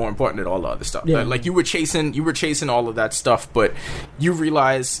is more important than all the other stuff. Yeah. Like, you were chasing all of that stuff, but you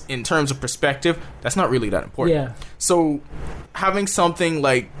realize in terms of perspective, that's not really that important. Yeah. So having something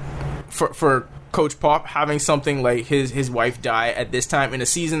like for Coach Pop, having something like his wife die at this time in a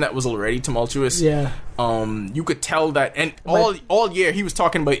season that was already tumultuous. Yeah. You could tell that, and all year he was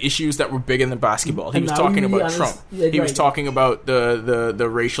talking about issues that were bigger than basketball. He was talking about Trump. He was talking about the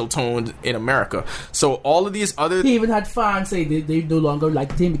racial tone in America. So all of these other... He even had fans say they no longer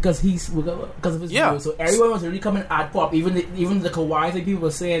liked him because of his videos. So everyone was really coming at Pop. Even the Kawhi thing, people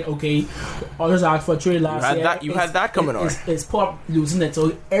were saying, okay, others asked for a trade last year. You had that coming on. It's Pop losing it.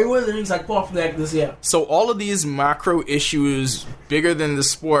 So everyone thinks like Pop like this year. So all of these macro issues bigger than the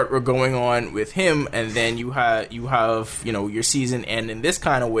sport were going on with him, and then you have your season end in this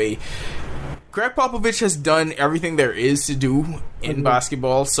kind of way. Greg Popovich has done everything there is to do in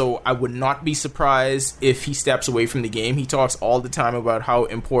basketball, so I would not be surprised if he steps away from the game. He talks all the time about how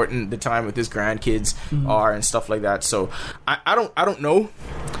important the time with his grandkids are and stuff like that. So I don't know.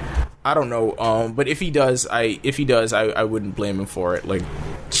 But if he does, I wouldn't blame him for it. Like,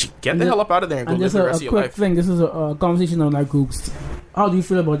 get the hell up out of there and go live the rest of your life. Quick thing. This is a conversation on our groups. How do you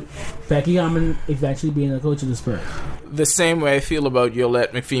feel about Becky Hammon eventually being a coach of the Spurs? The same way I feel about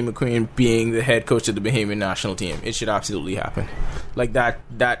Yolette McPhee-McQueen being the head coach of the Bahamian national team. It should absolutely happen. Like that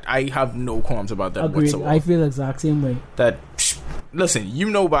I have no qualms about that whatsoever. I feel the exact same way. Listen, you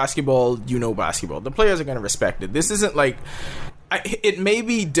know basketball. The players are going to respect it. This isn't like... it may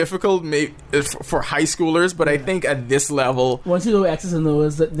be difficult for high schoolers, but I think at this level, once you know X's and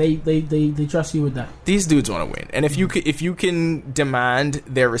O's, that they trust you with that. These dudes want to win, and if you can demand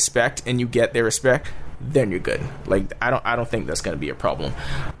their respect and you get their respect, then you're good. Like, I don't think that's going to be a problem.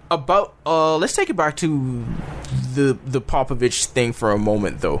 About let's take it back to the Popovich thing for a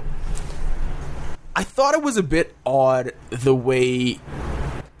moment, though. I thought it was a bit odd the way.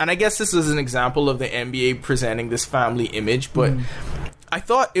 And I guess this is an example of the NBA presenting this family image, but I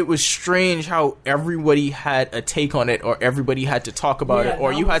thought it was strange how everybody had a take on it, or everybody had to talk about it,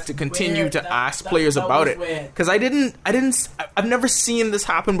 or you had to continue to ask players about it. Because I've never seen this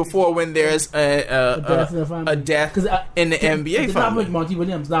happen before when there's a death in the NBA family. It did not with Monty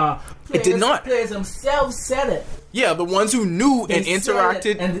Williams. Now, it did not. Players themselves said it. Yeah, the ones who knew and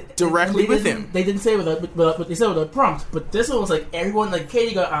interacted directly with him. They didn't say but they said without prompt. But this one was like everyone, like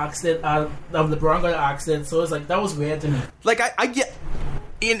Katie got asked it, LeBron got asked it. So it's like that was weird to me. Like I get.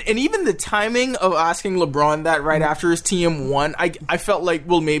 And even the timing of asking LeBron that right after his team won, I felt like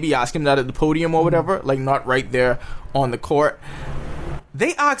we'll maybe ask him that at the podium or whatever, like not right there on the court.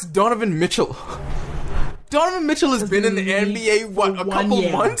 They asked Donovan Mitchell. Donovan Mitchell has been in the NBA, what, a couple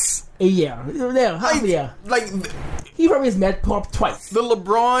months? A year. Half a year. Like, he probably has met Pop twice. The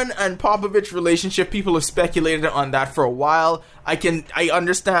LeBron and Popovich relationship, people have speculated on that for a while. I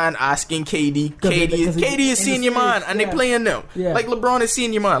understand asking KD. KD is senior man, and they playing now. Yeah. Like, LeBron is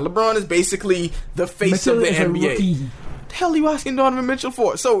senior man. LeBron is basically the face Mitchell of the is NBA. What the hell are you asking Donovan Mitchell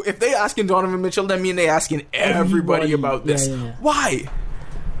for? So, if they asking Donovan Mitchell, that mean they asking everybody about this. Yeah. Why?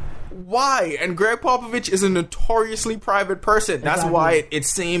 And Greg Popovich is a notoriously private person. That's exactly why it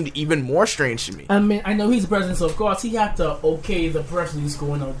seemed even more strange to me. I mean, I know he's the president, so of course he had to okay the person who's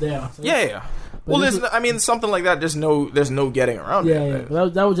going out there. So. Yeah. Well, something like that. There's no getting around it. Yeah.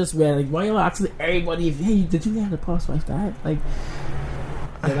 That was just weird. Like, why you asking everybody? Hey, did you have the pass like that? Like,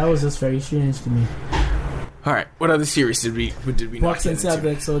 that was just very strange to me. All right, what other series did we Bucks and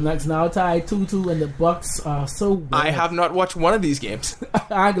Celtics? So next now tied 2-2, and the Bucks are so bad. I have not watched one of these games.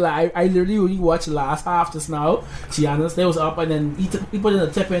 I literally only watched the last half just now. Giannis, they was up, and then he put in a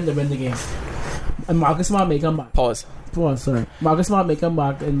tip in to win the game. And Marcus Smart may come back. Pause. Sorry. Marcus Smart may come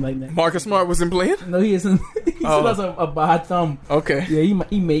back and like that. Marcus Smart wasn't playing? No, he isn't. He still has a bad thumb. Okay. Yeah,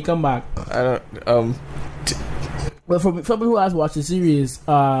 he may come back. I don't. Well, for people who has watched the series,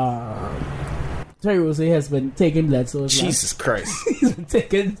 Terry Rozier has been taking Bledsoe's lunch. Jesus Christ. He's been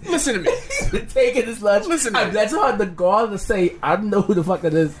taking... Listen to me. He's been taking his lunch. Listen to me. And Bledsoe had the gall to say, I don't know who the fuck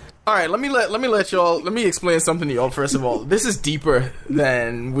that is. Alright, let me explain something to y'all first of all. This is deeper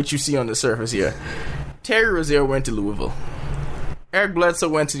than what you see on the surface here. Terry Rozier went to Louisville. Eric Bledsoe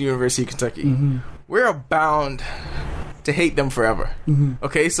went to the University of Kentucky. Mm-hmm. We're bound to hate them forever. Mm-hmm.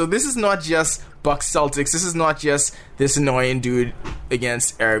 Okay, so this is not just Bucks Celtics. This is not just this annoying dude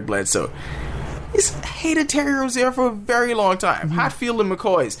against Eric Bledsoe. He's hated Terry Rozier for a very long time. Mm-hmm. Hatfield and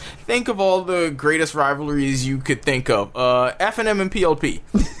McCoys. Think of all the greatest rivalries you could think of. F&M and PLP.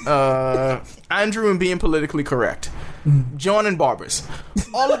 Andrew and being politically correct. Mm-hmm. John and Barbers.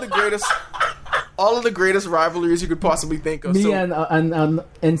 All of the greatest rivalries you could possibly think of. Me and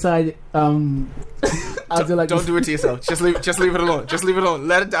inside. Don't do it to yourself. Just leave it alone. Just leave it alone.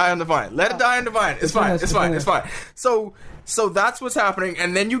 Let it die on the vine. It's fine. So that's what's happening,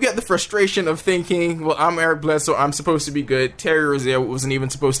 and then you get the frustration of thinking, well, I'm Eric Bledsoe, I'm supposed to be good. Terry Rozier wasn't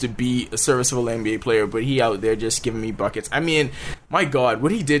even supposed to be a serviceable NBA player, but he out there just giving me buckets. I mean, my God,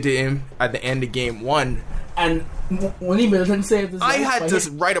 what he did to him at the end of game one. And when he Middleton saved his I had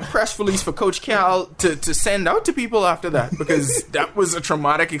to write a press release for Coach Cal to send out to people after that, because that was a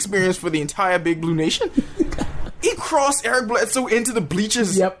traumatic experience for the entire Big Blue Nation. He crossed Eric Bledsoe into the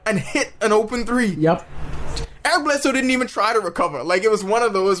bleachers and hit an open three. Yep. Eric Bledsoe didn't even try to recover. Like, it was one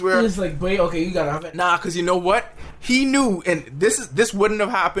of those where... He was like, wait, okay, you gotta have it. Nah, because you know what? He knew, and this wouldn't have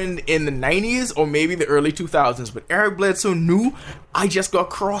happened in the 90s or maybe the early 2000s, but Eric Bledsoe knew I just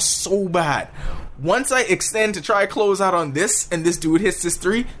got crossed so bad. Once I extend to try to close out on this, and this dude hits this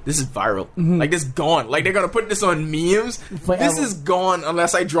three, this is viral. Mm-hmm. Like, this gone. Like, they're gonna put this on memes. Forever. This is gone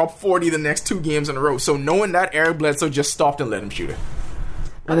unless I drop 40 the next 2 games in a row. So knowing that, Eric Bledsoe just stopped and let him shoot it.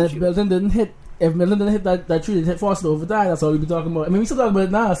 And if Middleton didn't hit... If Middleton didn't hit that tree, they forced it overtime. That's all we be talking about. I mean, we still talking about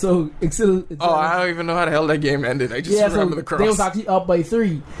it now, so it's still... I don't even know how the hell that game ended. I just remember the cross. They was actually up by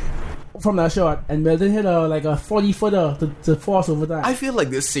 3 from that shot, and Middleton hit a 40-footer to force overtime. I feel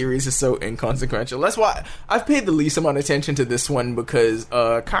like this series is so inconsequential. That's why I've paid the least amount of attention to this one, because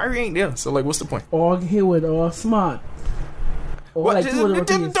Kyrie ain't there. So, like, what's the point? Or Hayward or Smart. What,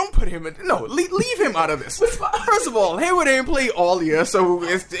 don't put him in. No, leave him out of this. First of all, Hayward ain't played all year, so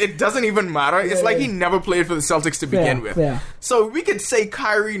it doesn't even matter. It's like he never played for the Celtics to begin with. Yeah. So we could say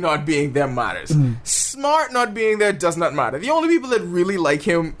Kyrie not being there matters. Mm-hmm. Smart not being there does not matter. The only people that really like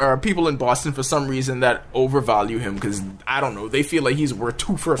him are people in Boston for some reason that overvalue him, because, I don't know, they feel like he's worth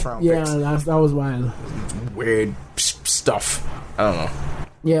 2 first-round picks. Yeah, that was wild. Weird stuff. I don't know.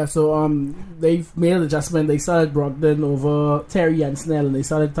 Yeah, so they've made an adjustment. They started Brogdon over Terry and Snell, and they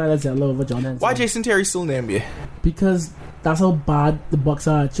started Tyler Zeller over John Henson. Why Jason Terry still in the NBA? Because that's how bad the Bucks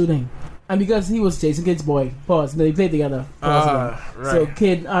are at shooting. And because he was Jason Kidd's boy. Pause. They played together. Right. So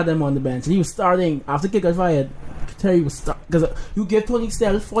Kidd had them on the bench. And he was starting. After Kidd got fired, Terry was starting. Because you give Tony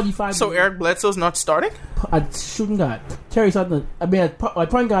Snell 45 So Eric Bledsoe's not starting? At shooting guard. Terry started. At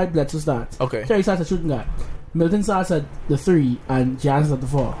point guard, Bledsoe starts. Okay. Terry starts at shooting guard. Milton starts at the 3 and Giannis at the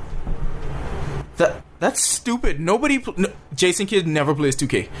 4. That's stupid. Jason Kidd never plays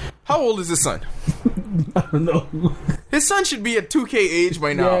 2K. How old is his son? I don't know. His son should be at 2K age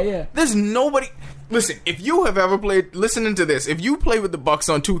by now. Yeah. There's nobody. Listen, if you have ever played, listening to this, if you play with the Bucks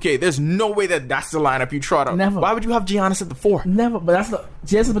on 2K, there's no way that's the lineup you trot up. Never. Why would you have Giannis at the 4? Never, but that's the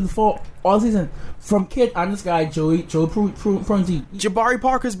Giannis been the 4 all season. From Kid and this guy, Joe Prunty. Jabari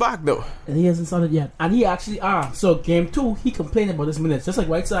Parker's back, though. And he hasn't started yet. And he actually, so game 2, he complained about his minutes, just like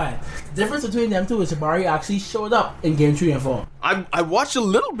Whiteside. The difference between them two is Jabari actually showed up in game 3 and 4. I watched a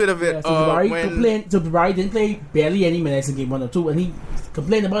little bit of it. Yeah, so Jabari didn't play barely any minutes in game 1 or 2, and he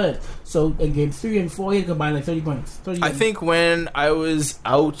complained about it. So in game 3 and 4, he combined like 30 points. I think when I was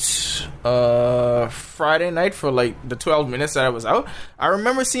out Friday night for like the 12 minutes that I was out, I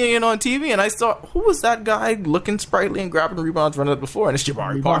remember seeing it on TV, and I thought, who was that guy looking sprightly and grabbing rebounds running up before? And it's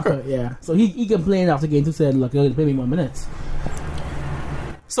Jabari Parker. Yeah. So he complained after game 2, said, look, you're going to play me more minutes.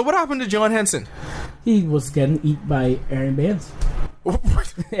 So what happened to John Henson? He was getting eaten by Aaron Baines.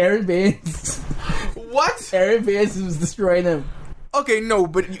 Aaron Baines. What? Aaron Baines was destroying him. Okay, no,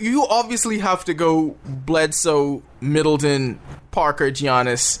 but you obviously have to go Bledsoe, Middleton, Parker,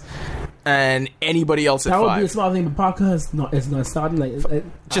 Giannis, and anybody else at 5. That would be a smart thing, but Parker is not starting.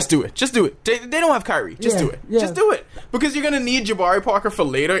 Just do it. Just do it. They don't have Kyrie. Just do it. Yeah. Just do it. Because you're going to need Jabari Parker for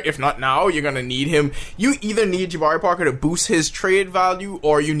later. If not now, you're going to need him. You either need Jabari Parker to boost his trade value,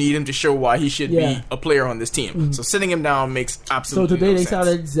 or you need him to show why he should be a player on this team. Mm-hmm. So sitting him down makes absolutely no sense. So today they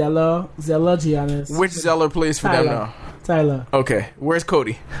started Zeller, Giannis. Which Zeller plays for them now? Tyler. Okay. Where's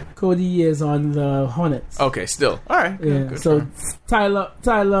Cody? Cody is on the Hornets. Okay, still. All right. Good so Tyler,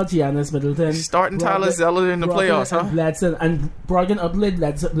 Giannis, Middleton. Starting Tyler Zeller in the playoffs, huh? Bledsoe, and Brogdon outplayed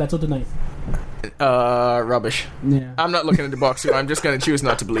Bledsoe tonight. Rubbish. Yeah. I'm not looking at the box score. I'm just going to choose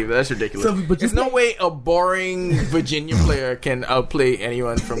not to believe that. That's ridiculous. There's no way a boring Virginia player can outplay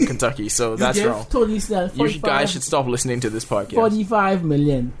anyone from Kentucky, so that's wrong. Tony Snell, you guys should stop listening to this podcast. $45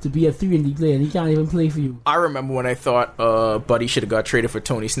 million to be a 3-and-D player, and he can't even play for you. I remember when I thought Buddy should have got traded for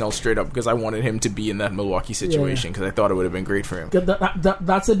Tony Snell straight up, because I wanted him to be in that Milwaukee situation, because I thought it would have been great for him.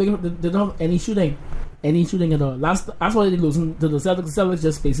 That's a big... They don't have any shooting. At all. That's why they're losing to the Celtics. The Celtics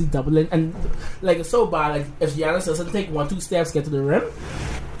just basically doubling, and it's so bad. Like if Giannis doesn't take 1-2 steps to get to the rim,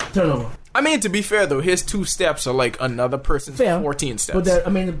 turnover. I mean, to be fair though, his 2 steps are like another person's 14 steps.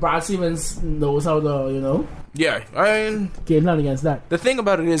 But Brad Stevens knows how to, Yeah, I mean, game plan against that. The thing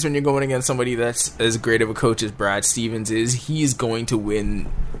about it is, when you're going against somebody that's as great of a coach as Brad Stevens is, he's going to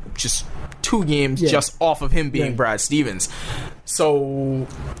win just 2 games just off of him being Brad Stevens. So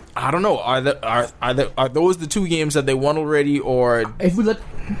I don't know. Are those the 2 games that they won already, or if we look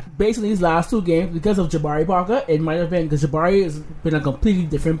based on these last 2 games, because of Jabari Parker, it might have been because Jabari has been a completely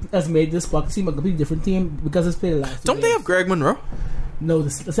different, has made this Bucks team a completely different team because it's played the last 2 Don't games. they have Greg Monroe? No, the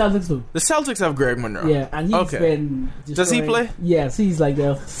Celtics do. The Celtics have Greg Monroe. Yeah, and he's been destroying. Does he play? Yes, he's like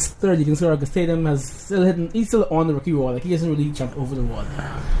the third leading scorer because Tatum has still hitting. He's still on the rookie wall. Like he hasn't really jumped over the wall.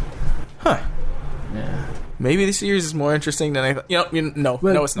 Huh. Yeah. Maybe the series is more interesting than I thought. No, it's not.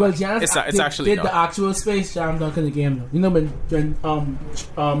 Well, Giannis it's actually did not. The actual Space Jam dunk in the game though. You know when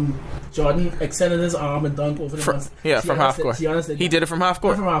Jordan extended his arm and dunked over the from half court. He did it from half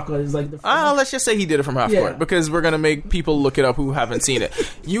court. From half court. It's like let's just say he did it from half court, because we're gonna make people look it up who haven't seen it.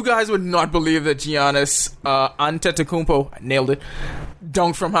 You guys would not believe that Giannis Antetokounmpo nailed it.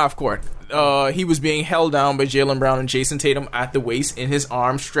 Dunked from half court. He was being held down by Jaylen Brown and Jason Tatum at the waist, in his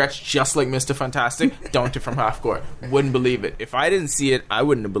arm stretched just like Mr. Fantastic. Dunked it from half court. Wouldn't believe it. If I didn't see it, I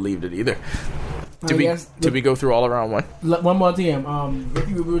wouldn't have believed it either. Did we go through all around one? One more thing.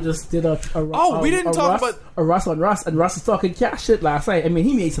 Ricky Rubio just did we didn't talk about a Russ on Russ, and Russ was talking cash shit last night. I mean,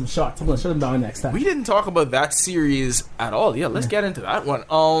 he made some shots. I'm gonna shut him down next time. We didn't talk about that series at all. Yeah, let's get into that one.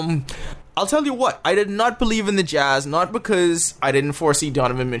 I'll tell you what, I did not believe in the Jazz, not because I didn't foresee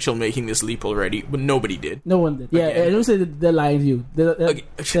Donovan Mitchell making this leap already, but nobody did. No one did. Yeah, I don't say they're lying to you. They're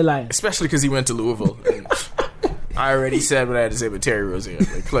lying. Especially because he went to Louisville. I already said what I had to say about Terry Rozier.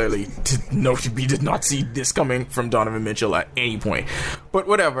 Clearly, we did not see this coming from Donovan Mitchell at any point. But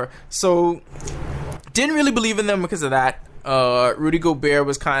whatever. So, didn't really believe in them because of that. Rudy Gobert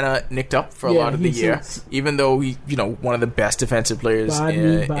was kind of nicked up for a lot of the year, even though he, one of the best defensive players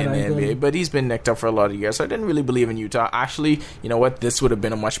in the NBA. But he's been nicked up for a lot of years, so I didn't really believe in Utah. Actually, you know what? This would have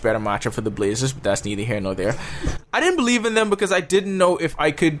been a much better matchup for the Blazers, but that's neither here nor there. I didn't believe in them because I didn't know if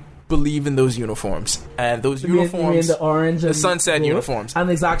I could believe in those uniforms, and those uniforms, the orange, the sunset uniforms, and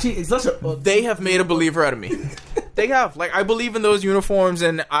they have made a believer out of me. They have. I believe in those uniforms,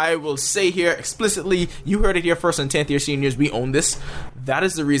 and I will say here explicitly, you heard it here first on 10th year seniors, we own this. That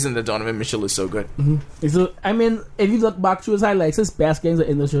is the reason that Donovan Mitchell is so good. Mm-hmm. So, I mean, if you look back through his highlights, his best games are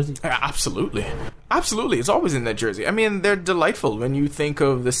in those jerseys. Absolutely. It's always in that jersey. I mean, they're delightful when you think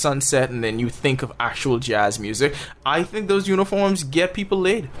of the sunset and then you think of actual jazz music. I think those uniforms get people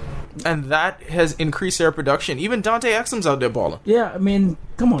laid. And that has increased their production. Even Dante Exum's out there balling. Yeah, I mean,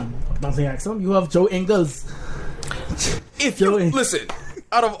 come on, Dante Exum. You have Joe Ingles. Listen,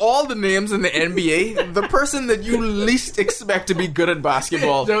 out of all the names in the NBA, the person that you least expect to be good at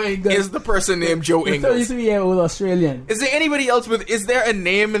basketball is the person named Joe Ingles. 33-year-old Australian. Is there anybody else is there a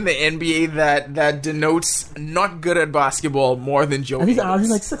name in the NBA that denotes not good at basketball more than Joe Ingles? He's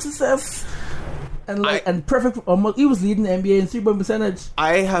averaging like 6 assists. And perfect. Almost, he was leading the NBA in 3-point percentage.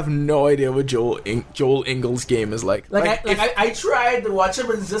 I have no idea what Joel Ingles' game is like. I tried to watch him,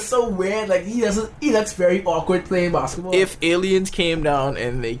 but it's just so weird. Like he looks very awkward playing basketball. If aliens came down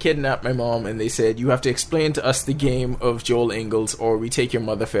and they kidnapped my mom and they said, "You have to explain to us the game of Joel Ingles, or we take your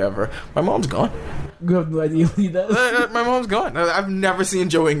mother forever," my mom's gone. You have no idea what he does. My mom's gone. I've never seen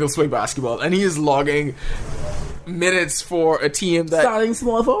Joe Ingles play basketball, and he is logging minutes for a team that starting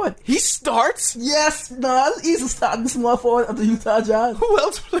small forward. He starts? Yes, no, he's a starting small forward of the Utah Jazz. Who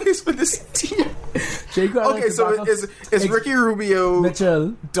else plays for this team? Okay, so it's Ricky Rubio,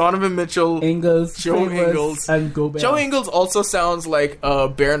 Mitchell, Donovan Mitchell, Ingles, Joe Ingles, and Gobert. Joe Ingles also sounds like a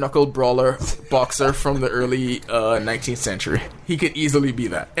bare knuckle brawler boxer from the early 19th century. He could easily be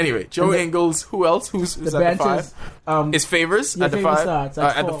that. Anyway, Joe Ingles. Who else? Who's at the 5? Is Favors at the 5?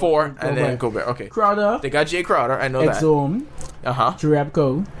 At the 4, and then Gobert. Okay. Crowder. They got Jay Crowder. I know Exum, that.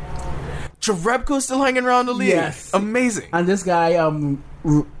 Jerebko. Jerebko's still hanging around the league. Yes. Amazing. And this guy,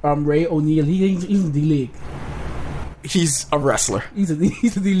 Ray O'Neal, he's in the league. He's a wrestler. He's a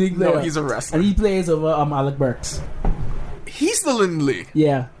D-League player. No, he's a wrestler. And he plays over Alec Burks. He's still in the league.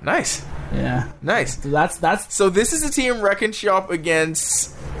 Yeah. Nice. Yeah. Nice. So that's So this is a team wrecking shop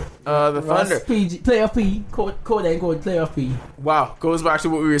against the Thunder. Playoff P. Code and code playoff P. Wow. Goes back to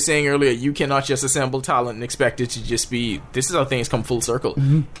what we were saying earlier. You cannot just assemble talent and expect it to just be... This is how things come full circle.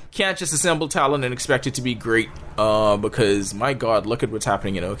 Mm-hmm. Can't just assemble talent and expect it to be great because, my God, look at what's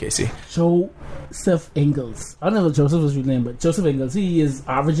happening in OKC. Joseph Ingles. I don't know what Joseph was his name, but Joseph Ingles. He is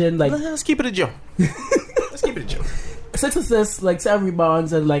averaging like... Let's keep it a Joe. Let's keep it a Joe. 6 assists, like 7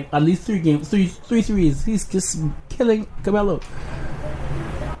 rebounds, and like at least 3 threes. He's just killing Carmelo.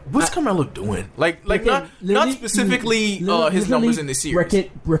 What's Carmelo doing? Like not specifically his numbers in the series.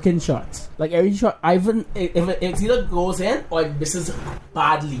 Bricking shots. Like every shot, if it either goes in or it misses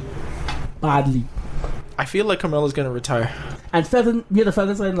badly. I feel like Carmelo's gonna retire. And Felton, we had a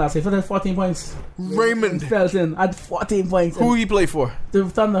Felton sign last year. Felton had 14 points. Raymond Felton had 14 points. Who he play for? The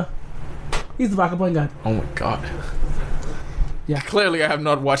Thunder. He's the backup point guard. Oh my God. Yeah. Clearly, I have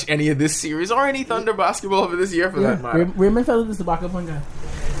not watched any of this series or any Thunder basketball over this year for that matter. Raymond Felton is the backup point guard.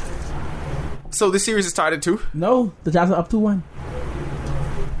 So this series is tied at 2? No, the Jazz are up 2-1.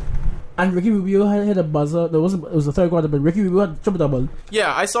 And Ricky Rubio had hit a buzzer. It was the third quarter, but Ricky Rubio had triple double.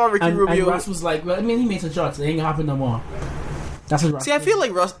 Yeah, I saw Ricky Rubio. And Russ was like, well, I mean, he made some shots. It ain't gonna happen no more. That's what Russ I feel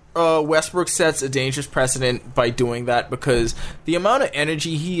like Westbrook sets a dangerous precedent by doing that because the amount of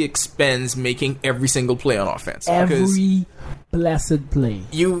energy he expends making every single play on offense. Every blessed play.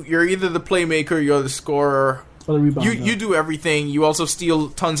 You're either the playmaker, you're the scorer. You do everything. You also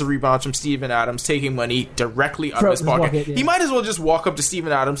steal tons of rebounds from Steven Adams, taking money directly out of his pocket. He might as well just walk up to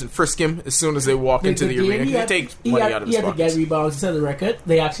Steven Adams and frisk him as soon as they walk into the arena. He takes money out of his pocket. He had to get rebounds to set the record.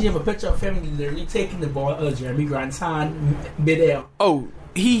 They actually have a picture of him literally taking the ball out of Jeremy Grant's hand mid-air. Oh,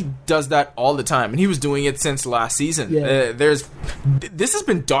 he does that all the time, and he was doing it since last season. Yeah. This has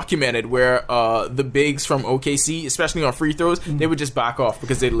been documented where the bigs from OKC, especially on free throws, they would just back off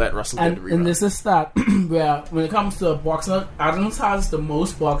because they'd let Russell get the rebound. And this is that where when it comes to box out, Adams has the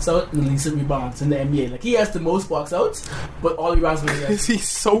most box out and the least rebounds in the NBA. Like he has the most box outs, but all rebounds. He's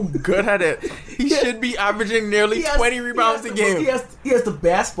so good at it. He should be averaging nearly 20 rebounds a game. He has the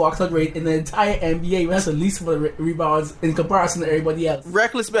best box out rate in the entire NBA. He has the least rebounds in comparison to everybody else.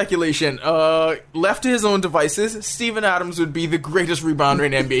 Reckless speculation. Left to his own devices, Steven Adams would be the greatest rebounder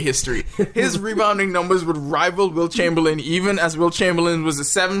in NBA history. His rebounding numbers would rival Will Chamberlain, even as Will Chamberlain was a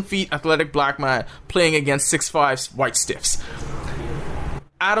 7-feet athletic black man playing against 6'5" white stiffs.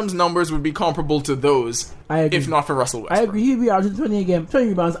 Adams' numbers would be comparable to those, if not for Russell Westbrook. I agree. He'd be averaging 20 a game, 20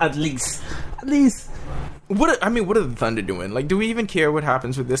 rebounds at least. What are the Thunder doing? Like, do we even care what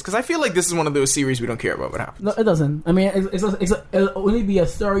happens with this? Because I feel like this is one of those series we don't care about what happens. No, it doesn't. I mean, it'll only be a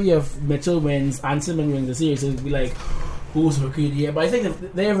story of Mitchell wins and Simmons wins the series. It'll be like, who's rookie of the year? But I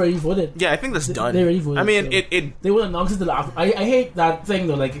think they've already voted. Yeah, I think that's done. They already voted. I mean, so they will announce it till after. I hate that thing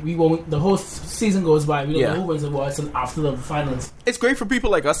though. Like we won't. The whole season goes by. We don't know who wins the awards until after the finals. It's great for people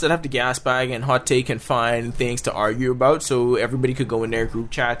like us that have to gas bag and hot take and find things to argue about. So everybody could go in their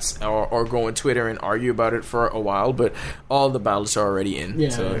group chats or go on Twitter and argue about it for a while. But all the battles are already in. Yeah,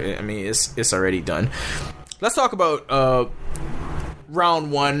 so I mean, it's already done. Let's talk about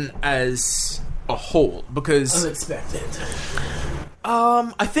round one as a whole because unexpected.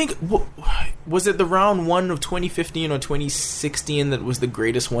 I think was it the round one of 2015 or 2016 that was the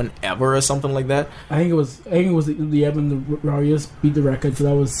greatest one ever or something like that? I think it was the year when the Warriors beat the record. So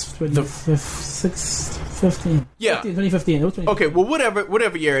that was 2015. Yeah, 2015. It was 2015. Okay, well,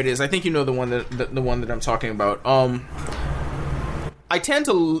 whatever year it is, I think you know the one that I'm talking about. I tend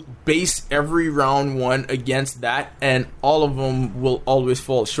to base every round one against that, and all of them will always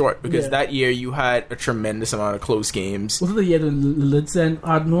fall short because that year you had a tremendous amount of close games. Was it the year that Lids and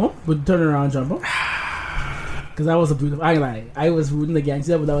Admo would turn around jumper? Because that was a beautiful. I was rooting against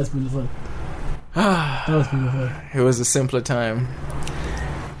it, but that was beautiful. That was beautiful. It was a simpler time.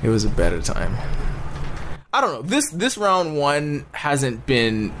 It was a better time. I don't know. This round one hasn't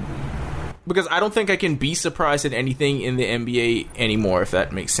been. Because I don't think I can be surprised at anything in the NBA anymore, if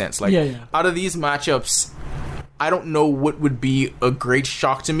that makes sense. Like, out of these matchups, I don't know what would be a great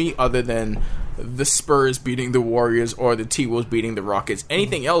shock to me other than the Spurs beating the Warriors or the T-Wolves beating the Rockets.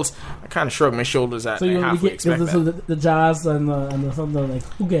 Anything else, I kind of shrug my shoulders at. So and halfway expect that. So the Jazz and the Thunder, like,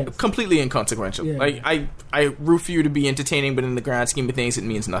 who cares? Completely inconsequential. Yeah. Like, I root for you to be entertaining, but in the grand scheme of things, it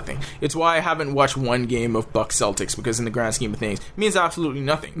means nothing. It's why I haven't watched one game of Bucks Celtics, because in the grand scheme of things, it means absolutely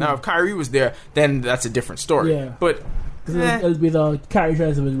nothing. Now, if Kyrie was there, then that's a different story. Yeah. But because it'll be the Kyrie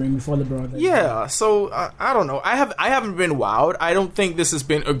tries to ring before LeBron. Yeah, so I don't know. I haven't been wowed. I don't think this has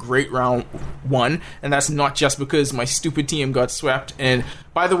been a great round one, and that's not just because my stupid team got swept. And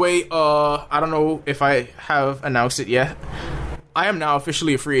by the way, I don't know if I have announced it yet. I am now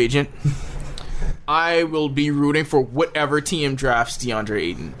officially a free agent. I will be rooting for whatever team drafts DeAndre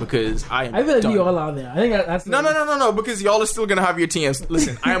Ayton because I feel like you all out there. I think that's no, because y'all are still gonna have your teams.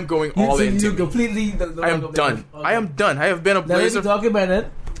 Listen, I am going all into. I am done. Okay. I am done. I have been a Blazer. Talking about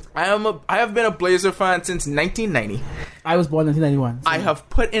it. I have been a Blazer fan since 1990. I was born in 1991. So. I have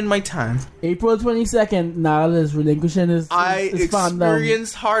put in my time. April 22nd, Niall is relinquishing his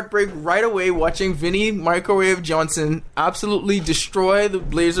experienced heartbreak right away watching Vinny Microwave Johnson absolutely destroy the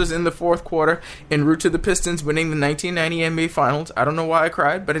Blazers in the fourth quarter en route to the Pistons winning the 1990 NBA Finals. I don't know why I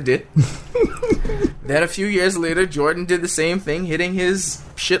cried, but it did. Then a few years later, Jordan did the same thing, hitting his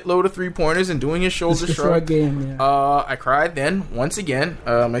shitload of three-pointers and doing his shoulder shrug. Game, I cried then, once again.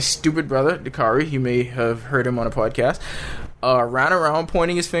 My stupid brother, Dakari, you may have heard him on a podcast, ran around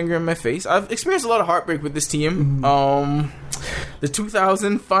pointing his finger in my face. I've experienced a lot of heartbreak with this team. The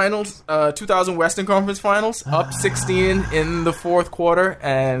 2000 finals, 2000 Western Conference Finals, up 16 in the fourth quarter,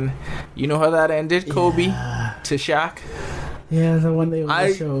 and you know how that ended, Kobe to Shaq. Yeah, the one they on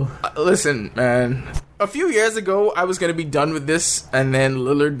the show. Listen, man. A few years ago, I was going to be done with this, and then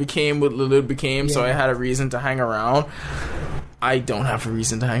Lillard became what Lillard became, so I had a reason to hang around. I don't have a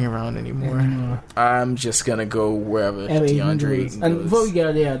reason to hang around anymore. I'm just going to go wherever DeAndre Ayton goes. And before we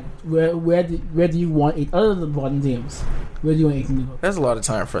get there, where do you want it, other than the bottom teams, where do you want Ayton to go? There's a lot of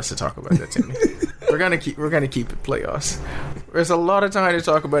time for us to talk about that, Timmy. We're gonna keep it playoffs. There's a lot of time to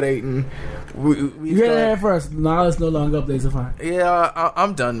talk about Ayton. We've got there first. Now it's no longer a Blazer fan. Yeah,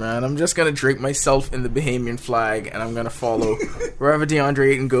 I'm done, man. I'm just gonna drape myself in the Bahamian flag, and I'm gonna follow wherever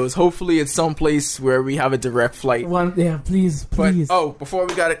DeAndre Ayton goes. Hopefully, it's someplace where we have a direct flight. Please. But,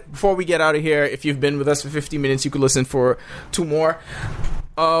 before we get out of here, if you've been with us for 50 minutes, you could listen for 2 more.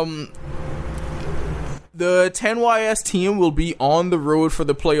 The 10YS team will be on the road for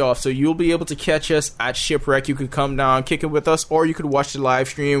the playoffs, so you'll be able to catch us at Shipwreck. You could come down, kick it with us, or you could watch the live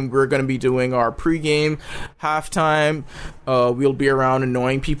stream. We're going to be doing our pregame, halftime. We'll be around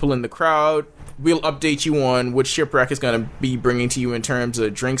annoying people in the crowd. We'll update you on what Shipwreck is going to be bringing to you in terms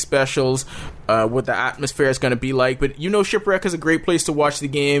of drink specials, what the atmosphere is going to be like. But you know, Shipwreck is a great place to watch the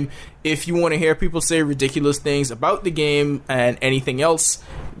game. If you want to hear people say ridiculous things about the game and anything else,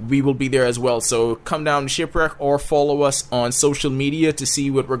 we will be there as well. So come down to Shipwreck or follow us on social media to see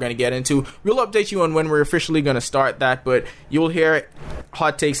what we're going to get into. We'll update you on when we're officially going to start that, but you'll hear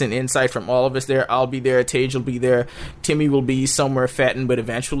hot takes and insight from all of us there. I'll be there. Tage will be there. Timmy will be somewhere fatting, but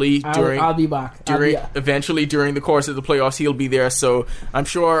eventually I'll be back. Eventually during the course of the playoffs, he'll be there. So I'm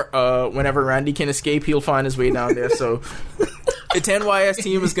sure whenever Randy can escape, he'll find his way down there. So the 10YS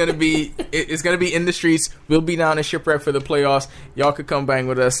team is going to be in the streets. We'll be down in Shipwreck for the playoffs. Y'all could come bang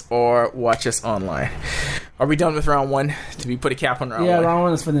with us or watch us online. Are we done with round one? Did we put a cap on round one? Yeah, round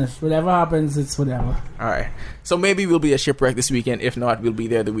one is finished. Whatever happens, it's whatever. Alright. So maybe we'll be at Shipwreck this weekend. If not, we'll be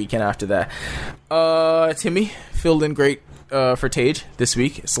there the weekend after that. Timmy filled in great for Tage this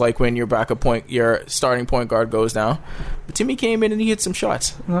week. It's like when your starting point guard goes down. But Timmy came in and he hit some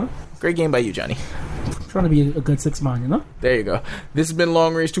shots. Great game by you, Johnny. Trying to be a good 6-man, you know? There you go. This has been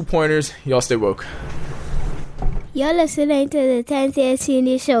Long Range 2 Pointers. Y'all stay woke. You're listening to the 10th Year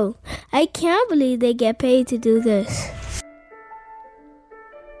Senior Show. I can't believe they get paid to do this.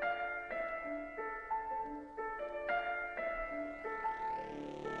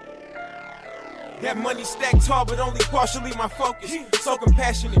 That money stacked tall, but only partially my focus. So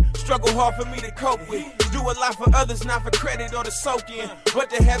compassionate, struggle hard for me to cope with. Do a lot for others, not for credit or to soak in, but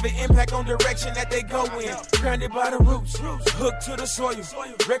to have an impact on direction that they go in. Grounded by the roots, hooked to the soil.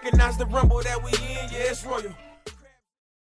 Recognize the rumble that we in, yeah, it's royal.